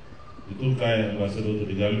 the 𝒂𝒊𝒏𝒈 Ambassador to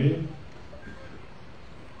the Gambia,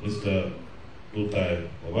 Mr.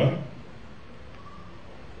 𝒂𝒊𝒏𝒈,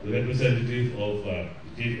 the representative of the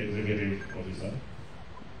Chief Executive Officer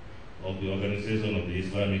of the Organization of the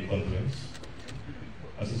Islamic Conference,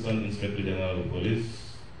 Assistant Inspector General of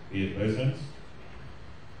Police, 𝒂𝒊𝒆𝒅,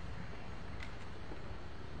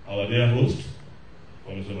 our dear host,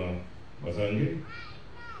 Commissioner Basangi,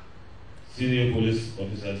 senior police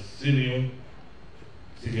officers, senior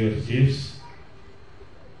security chiefs,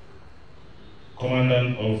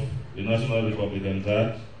 Commandant of the National Republican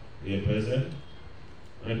Guard, 𝒂𝒊𝒆𝒅,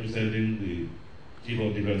 representing the Chief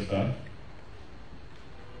of Defense Staff,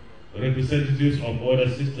 representatives of other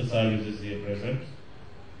sister services 𝒂𝒊𝒆𝒅,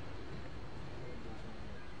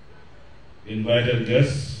 invited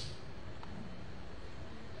guests,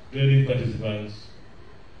 training participants,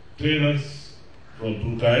 trainers from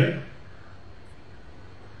𝒂𝒊𝒏𝒈,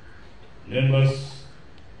 members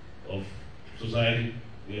of society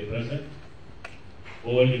𝒂𝒊𝒆𝒅,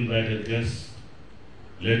 all invited guests,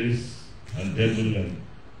 ladies and gentlemen,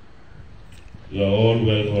 you are all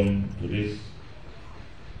welcome to this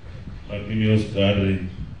magnanimous gathering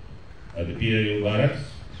at the PAU barracks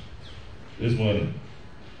this morning.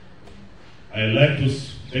 I'd like to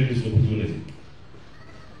take this opportunity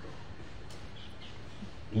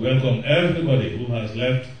to welcome everybody who has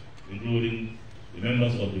left, including the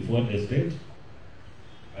members of the 4th Estate.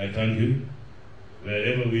 I thank you.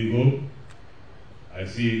 Wherever we go, I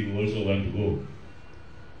see you also want to go.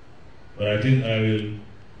 But I think I will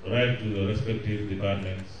write to the respective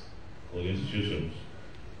departments or institutions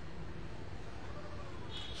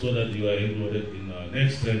so that you are included in our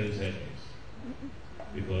next training sessions,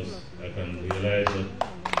 because I can realize that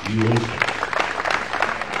you also.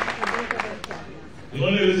 The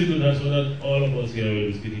only reason to that, so that all of us here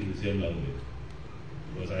will be speaking the same language.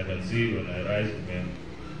 Because I can see when I rise again,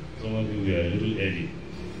 some of you were a little edgy.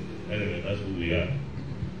 Anyway, that's who we are.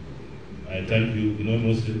 I thank you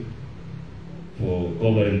enormously for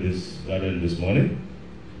covering this gathering this morning.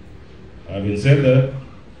 Having said that,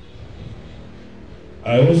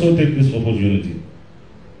 I also take this opportunity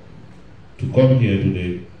to come here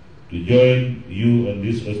today to join you on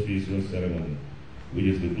this auspicious ceremony, which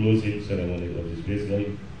is the closing ceremony of the special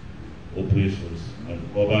operations and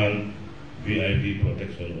urban VIP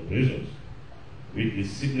protection operations, which is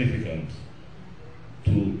significant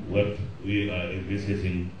to what we are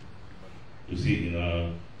envisaging to see in our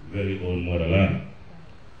very own motherland,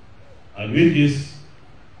 and which is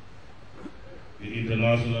the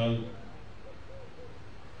International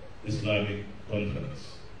Islamic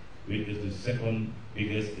Conference, which is the second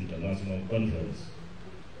biggest international conference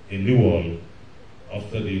in the world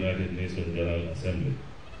after the United Nations General Assembly,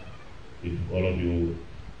 if all of you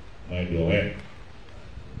might be aware.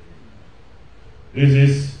 This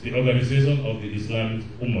is the organization of the Islamic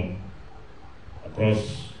Ummah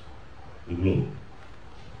across the globe,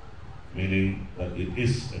 meaning that it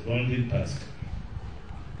is a daunting task,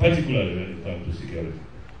 particularly when it comes to security.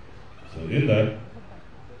 So in that,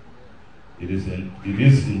 it is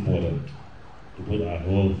important to put our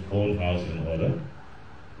own house in order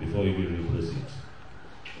before we proceed.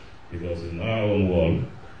 Because in our own world,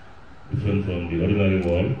 different from the ordinary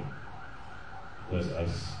world, because as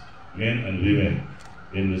men and women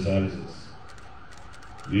in the services,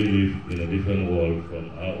 we live in a different world from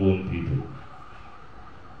our own people,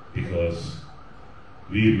 because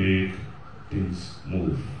we make things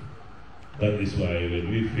move. That is why when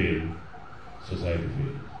we fail, society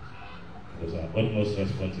fails. Because our utmost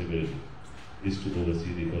responsibility is to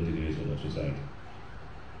oversee the continuation of society,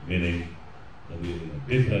 meaning that we are in a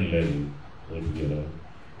different level altogether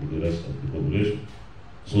with the rest of the population.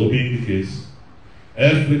 So being the case,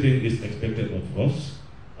 Everything is expected of us,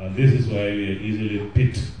 and this is why we are easily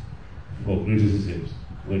picked for criticisms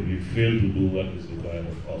when we fail to do what is required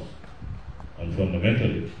of us. And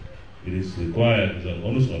fundamentally, it is required, as an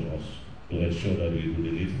onus on us, to ensure that we do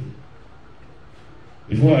the needful.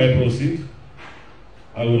 Before I proceed,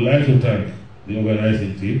 I would like to thank the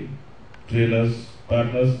organizing team, trainers,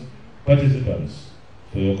 partners, participants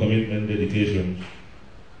for your commitment, dedication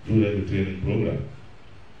during the training program.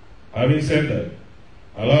 Having said that,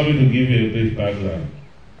 allow me to give you a brief background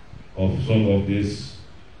of some of these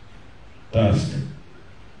tasks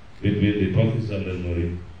between the Turkish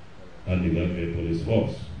Gendarmerie and the Gambia Police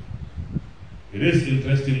Force. It is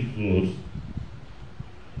interesting to note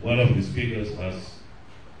one of the speakers has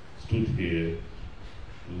stood here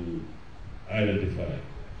to identify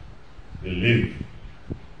the link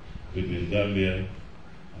between Gambia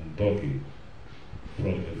and Turkey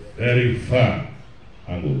from a very far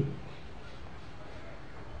angle,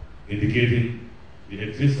 indicating the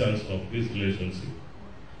existence of this relationship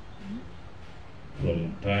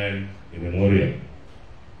from time immemorial.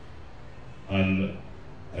 And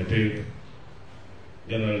I think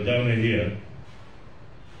General Jaume here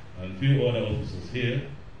and few other officers here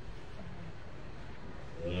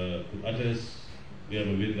to attest, we have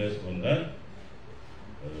a witness on that.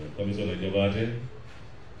 Commissioner Jabate,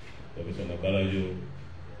 Commissioner Balajo,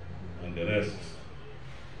 and the rest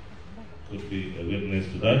could be a witness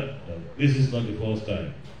to that. This is not the first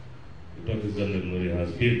time the Turkish Gendarmerie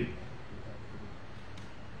has been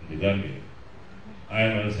in the Gambia. I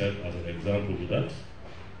myself as an example to that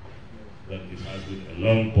it has been a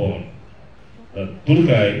long bond. That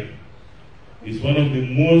Turkey is one of the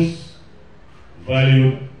most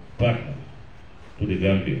valued partners to the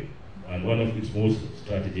Gambia and one of its most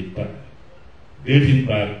strategic partners, dating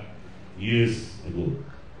back years ago.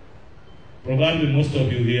 Probably most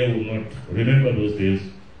of you here will not remember those days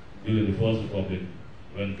during the First Republic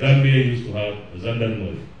when Gambia used to have a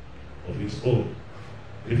gendarmerie of its own,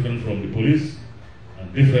 different from the police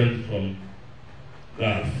and different from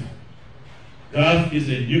GAF. GAF is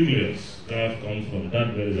a nucleus. GAF comes from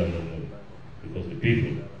that very gendarmerie because the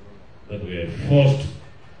people that were first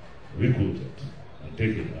recruited and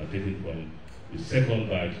taken are taken from the second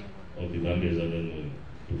batch of the Gambia gendarmerie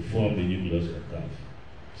to form the nucleus of GAF.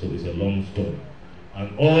 So it's a long story.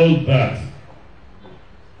 And all that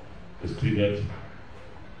is triggered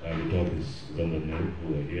by the Turkish gendarmerie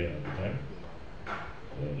who were here at the time.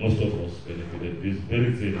 Most of us benefited this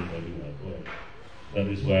very thing that we are doing. That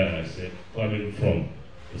is why I said, coming from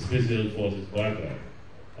the Special Forces background,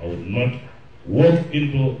 I would not walk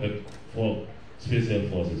into for Special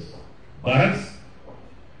Forces barracks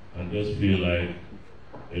and just feel like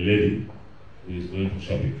a lady who is going for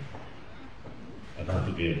shopping. I have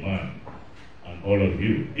to be a man. And all of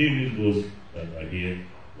you, even those that are here,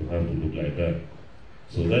 will have to look like that.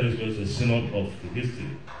 So that is just a synod of the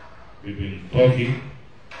history between Turkey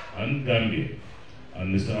and Gambia.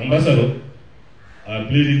 And Mr. Ambassador, I'm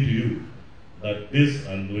pleading to you that this,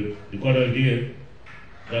 and with the quarter here,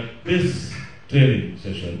 that this training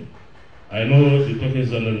session, I know the Turkish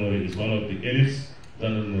Gendarmerie is one of the elite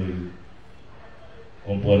gendarmerie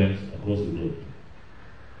components across the globe.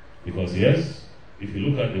 Because yes, if you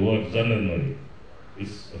look at the word gendarmerie,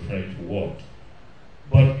 it's a French word.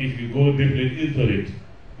 But if you go deeply into it,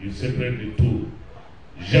 you separate the two.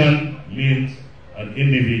 Jean means an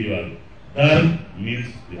individual. Dar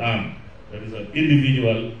means the arm. That is an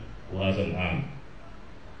individual who has an arm.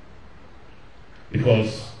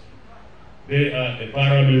 Because they are a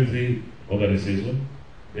paramilitary organization,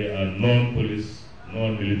 they are non-police,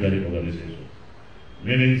 non-military organization.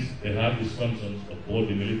 Meaning they have these functions of both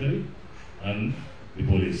the military and the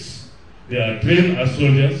police. They are trained as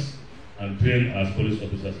soldiers and trained as police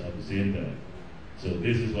officers at the same time. So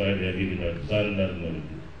this is why they are given that gendarmerie,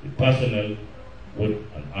 the personnel with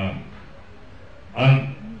an arm.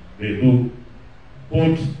 And they do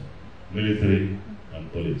both military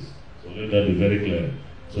and police. So let that be very clear.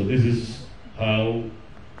 So this is how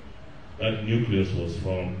that nucleus was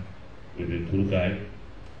formed within Turkey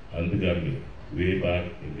and the Gambia way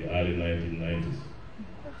back in the early 1990s.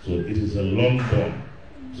 So it is a long term.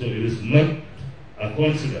 So it is not a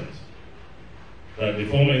coincidence that the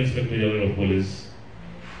former Inspector General of Police,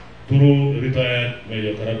 through retired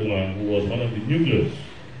Major Karaduma, who was one of the nucleus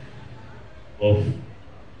of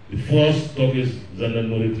the first Turkish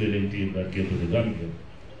Gendarmerie training team that came to the Gambia,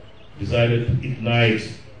 decided to ignite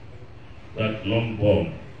that long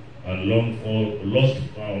bond and lost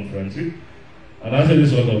found friendship. And as a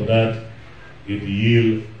result of that, it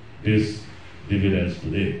yields this dividends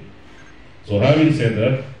today. So having said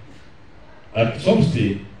that, at some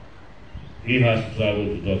stage, he has to travel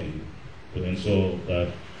to Turkey to ensure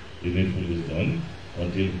that the needful is done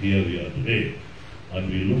until here we are today. And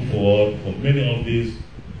we look forward for many of these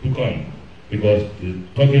to come, because the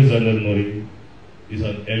Turkish Gendarmerie is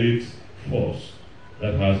an elite force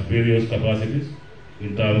that has various capacities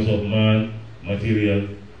in terms of man, material,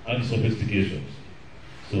 and sophistications.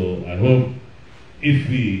 So I hope if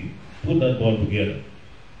we put that all together,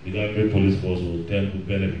 the Gambia police force will tend to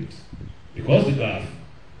benefit. Because the GAF,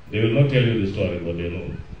 they will not tell you the story, but they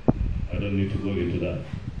know. I don't need to go into that.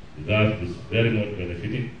 The GAF is very much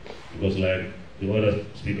benefiting, because like the other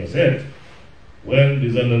speaker said, when the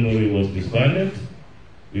Gendarmerie was disbanded,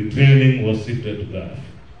 the training was shifted to GAF,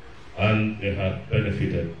 and they have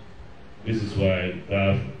benefited. This is why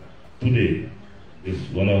GAF today is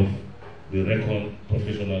one of the record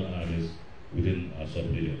professional armies within our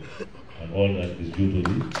sub-region. And all that is due to the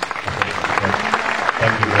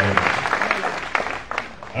thank you very much.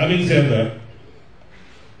 Having said that,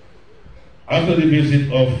 after the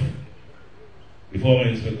visit of the former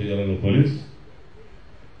Inspector General of Police,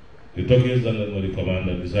 the Turkish Gendarmerie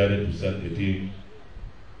commander decided to send a team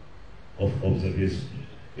of observers.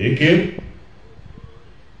 They came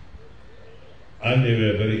and they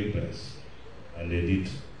were very impressed, and they did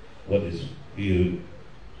what is here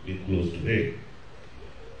in close today.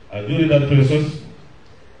 And during that process,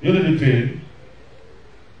 during the training,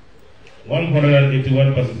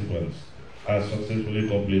 181 participants have successfully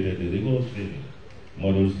completed the rigorous training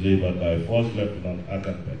models delivered by First Lieutenant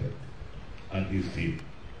𝒂𝒊𝒏𝒈 and his team.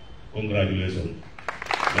 Congratulations.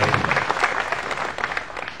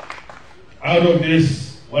 Out of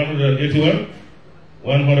this 181,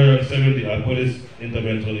 170 are police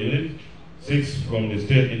intervention unit, 6 from the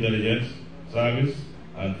State Intelligence Service,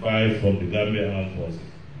 and 5 from the Gambia Armed Forces.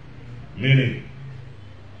 Meaning,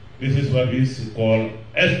 this is what we call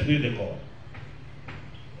esprit de corps.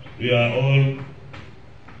 We are all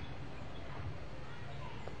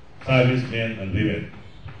servicemen and women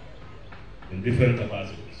in different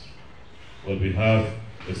capacities, but we have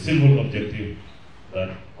a single objective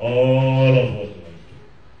that all of us want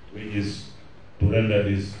to, which is to render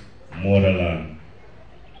this motherland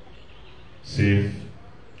safe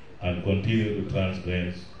and continue to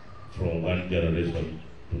transgress from one generation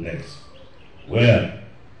to next, where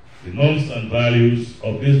the norms and values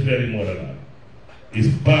of this very motherland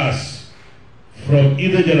is passed from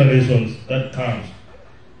either generations that comes,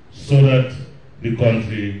 so that the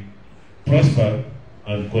country prosper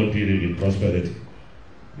and continue in prosperity.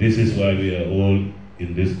 This is why we are all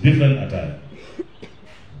in this different attire,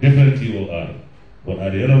 different TOR, but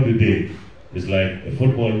at the end of the day, it's like a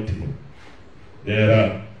football team. There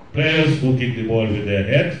are players who kick the ball with their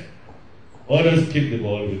head, others kick the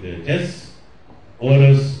ball with their chest,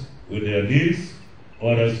 others with their knees,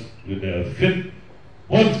 others with their feet.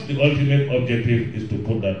 But the ultimate objective is to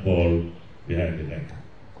put that ball behind the neck.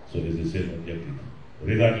 So it's the same objective.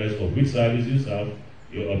 Regardless of which service you serve,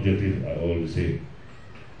 your objectives are all the same.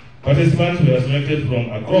 Participants were selected from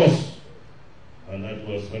across, and that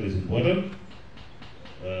was what is important.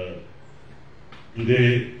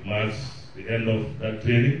 Today marks the end of that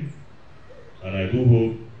training, and I do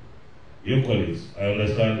hope your colleagues, I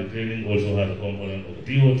understand the training also has a component of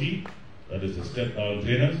TOT, that is the step-down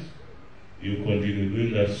trainers. You continue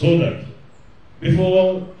doing that so that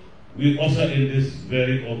before we usher in this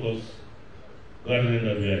very August gathering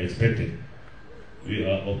that we are expecting, we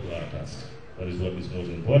are up to our task. That is what is most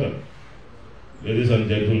important. Ladies and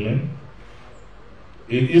gentlemen,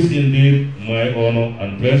 it is indeed my honor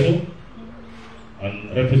and pleasure,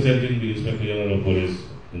 and representing the Inspector General of Police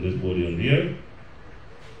in this podium here,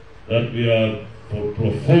 that we are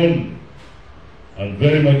profound and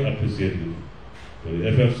very much appreciative for the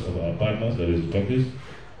efforts of our partners, that is the Turkish.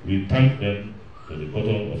 We thank them from the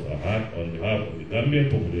bottom of our heart on behalf of the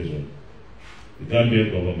Gambian population, the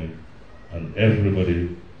Gambian government, and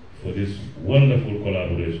everybody for this wonderful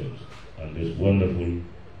collaborations and this wonderful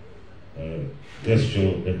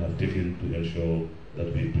gesture that have taken to ensure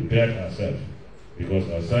that we prepared ourselves. Because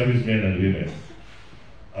our servicemen and women,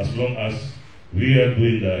 as long as we are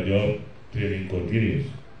doing our job, training continues.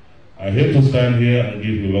 I hate to stand here and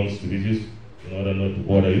give you long speeches in order not to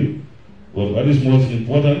bother you. But what is most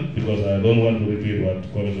important, because I don't want to repeat what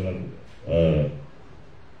Commissioner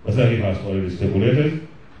Basaki has already stipulated,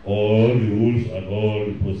 all the rules and all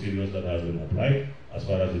the procedures that have been applied as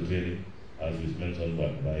far as the training, as is mentioned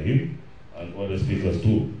by him and other speakers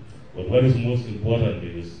too. But what is most important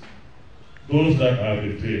is those that have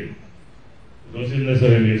been trained. It doesn't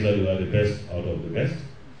necessarily mean that you are the best out of the best,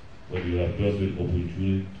 but you have just been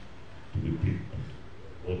opportunity to be picked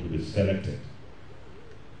or to be selected.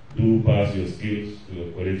 do pass your skills to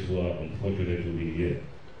your colleagues who are unfortunate to be here.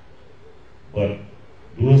 But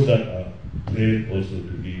those that are trained also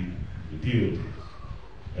to be the TOTs.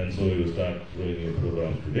 And so you start running your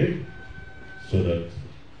program today so that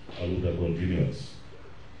Aluta continues.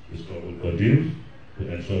 The struggle continues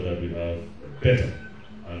to ensure that we have better.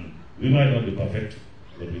 And we might not be perfect,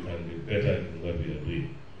 but we can be better in what we are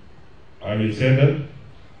doing. Having said that,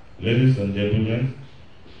 ladies and gentlemen,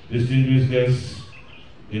 distinguished guests,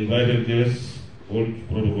 invited guests, all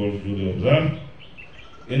protocols duly observed.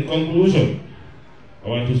 In conclusion, I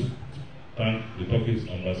want to thank the Turkish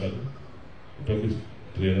ambassador, the Turkish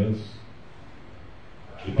trainers,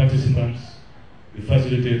 the participants, the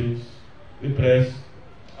facilitators, the press,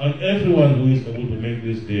 and everyone who is able to make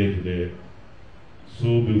this day today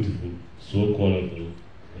so beautiful, so colorful,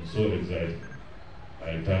 and so exciting.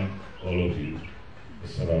 I thank all of you.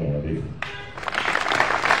 Assalamu alaikum.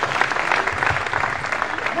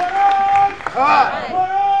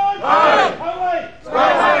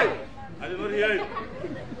 I did not hear you.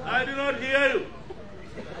 I did not hear you.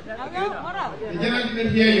 The general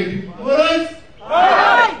didn't hear you. Morals?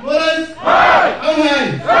 Morals?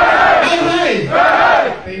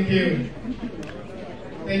 Thank you.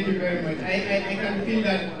 Thank you very much. I can feel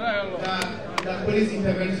that the police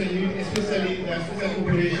intervention unit, especially the special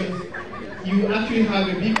operations, you actually have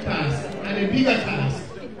a big task and a bigger task,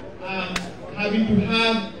 having to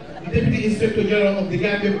have the Deputy Inspector General of the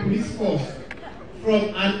Gambia Police Force from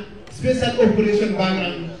a special operation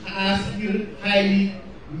background, as he highly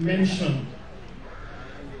mentioned.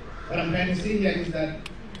 What I'm trying to say here is that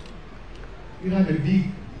you have a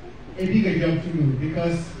bigger job to do,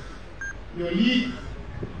 because your lead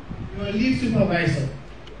supervisor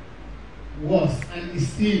was and is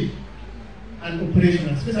still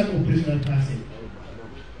an special operational person.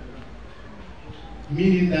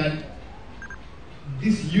 Meaning that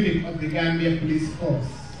this unit of the Gambia Police Force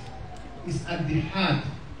is at the heart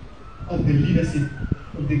of the leadership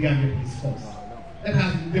of the Gambia Police Force. That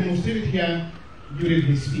has been demonstrated here during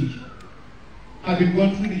his speech. Having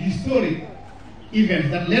gone through the historic events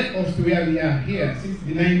that led us to where we are here since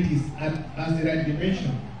the 90s, as the rightly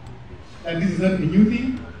mentioned, that this is not a new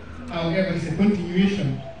thing. However, it's a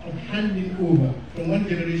continuation of handing over from one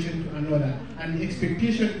generation to another. And the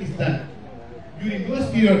expectation is that during those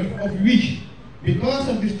periods of which, because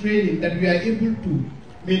of this training, that we are able to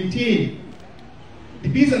maintain the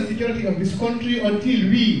peace and security of this country until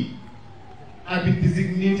we have been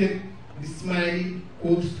designated the smiling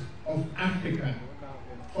coast of Africa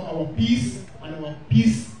for our peace and our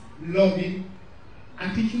peace-loving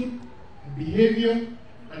attitude, behavior,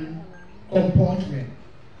 and comportment.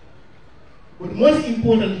 But most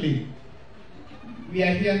importantly, we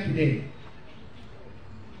are here today,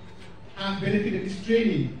 have benefited this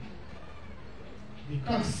training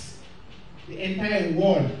because the entire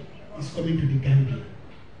world is coming to the Gambia.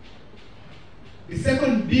 The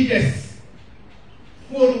second biggest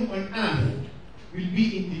forum on earth will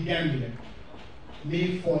be in the Gambia,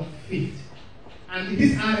 May 4th, 5th. And it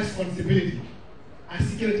is our responsibility as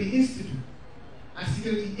Security Institute, as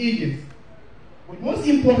security agents, but most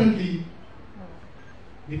importantly,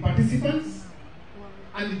 the participants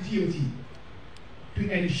and the TOT, to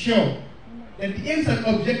ensure that the aims and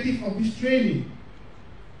objective of this training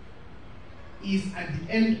is at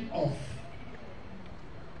the end of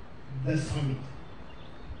the summit.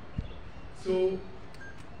 So,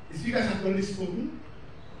 the speakers have already spoken.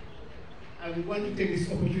 I would want to take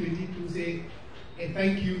this opportunity to say a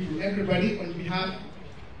thank you to everybody on behalf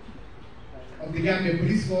of the Gambia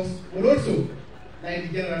Police Force, but also,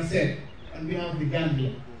 like the General said, on behalf of the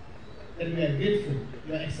Gambia, that we are grateful,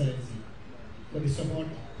 Your Excellency, for the support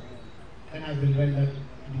that has been rendered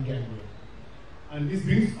to the Gambia. And this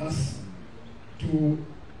brings us to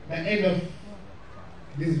the end of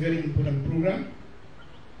this very important program.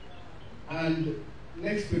 And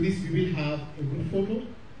next to this, we will have a group photo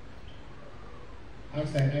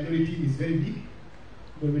outside. I know the team is very big,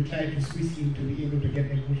 but we'll try to squeeze in to be able to get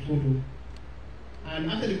a group photo. And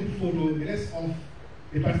after the group photo, the rest of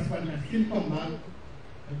the participants can still come back.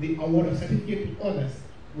 The award of certificate to others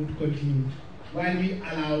would continue while we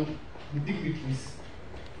allow the dignitaries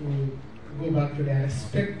to go back to their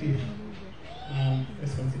respective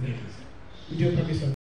responsibilities. With your permission.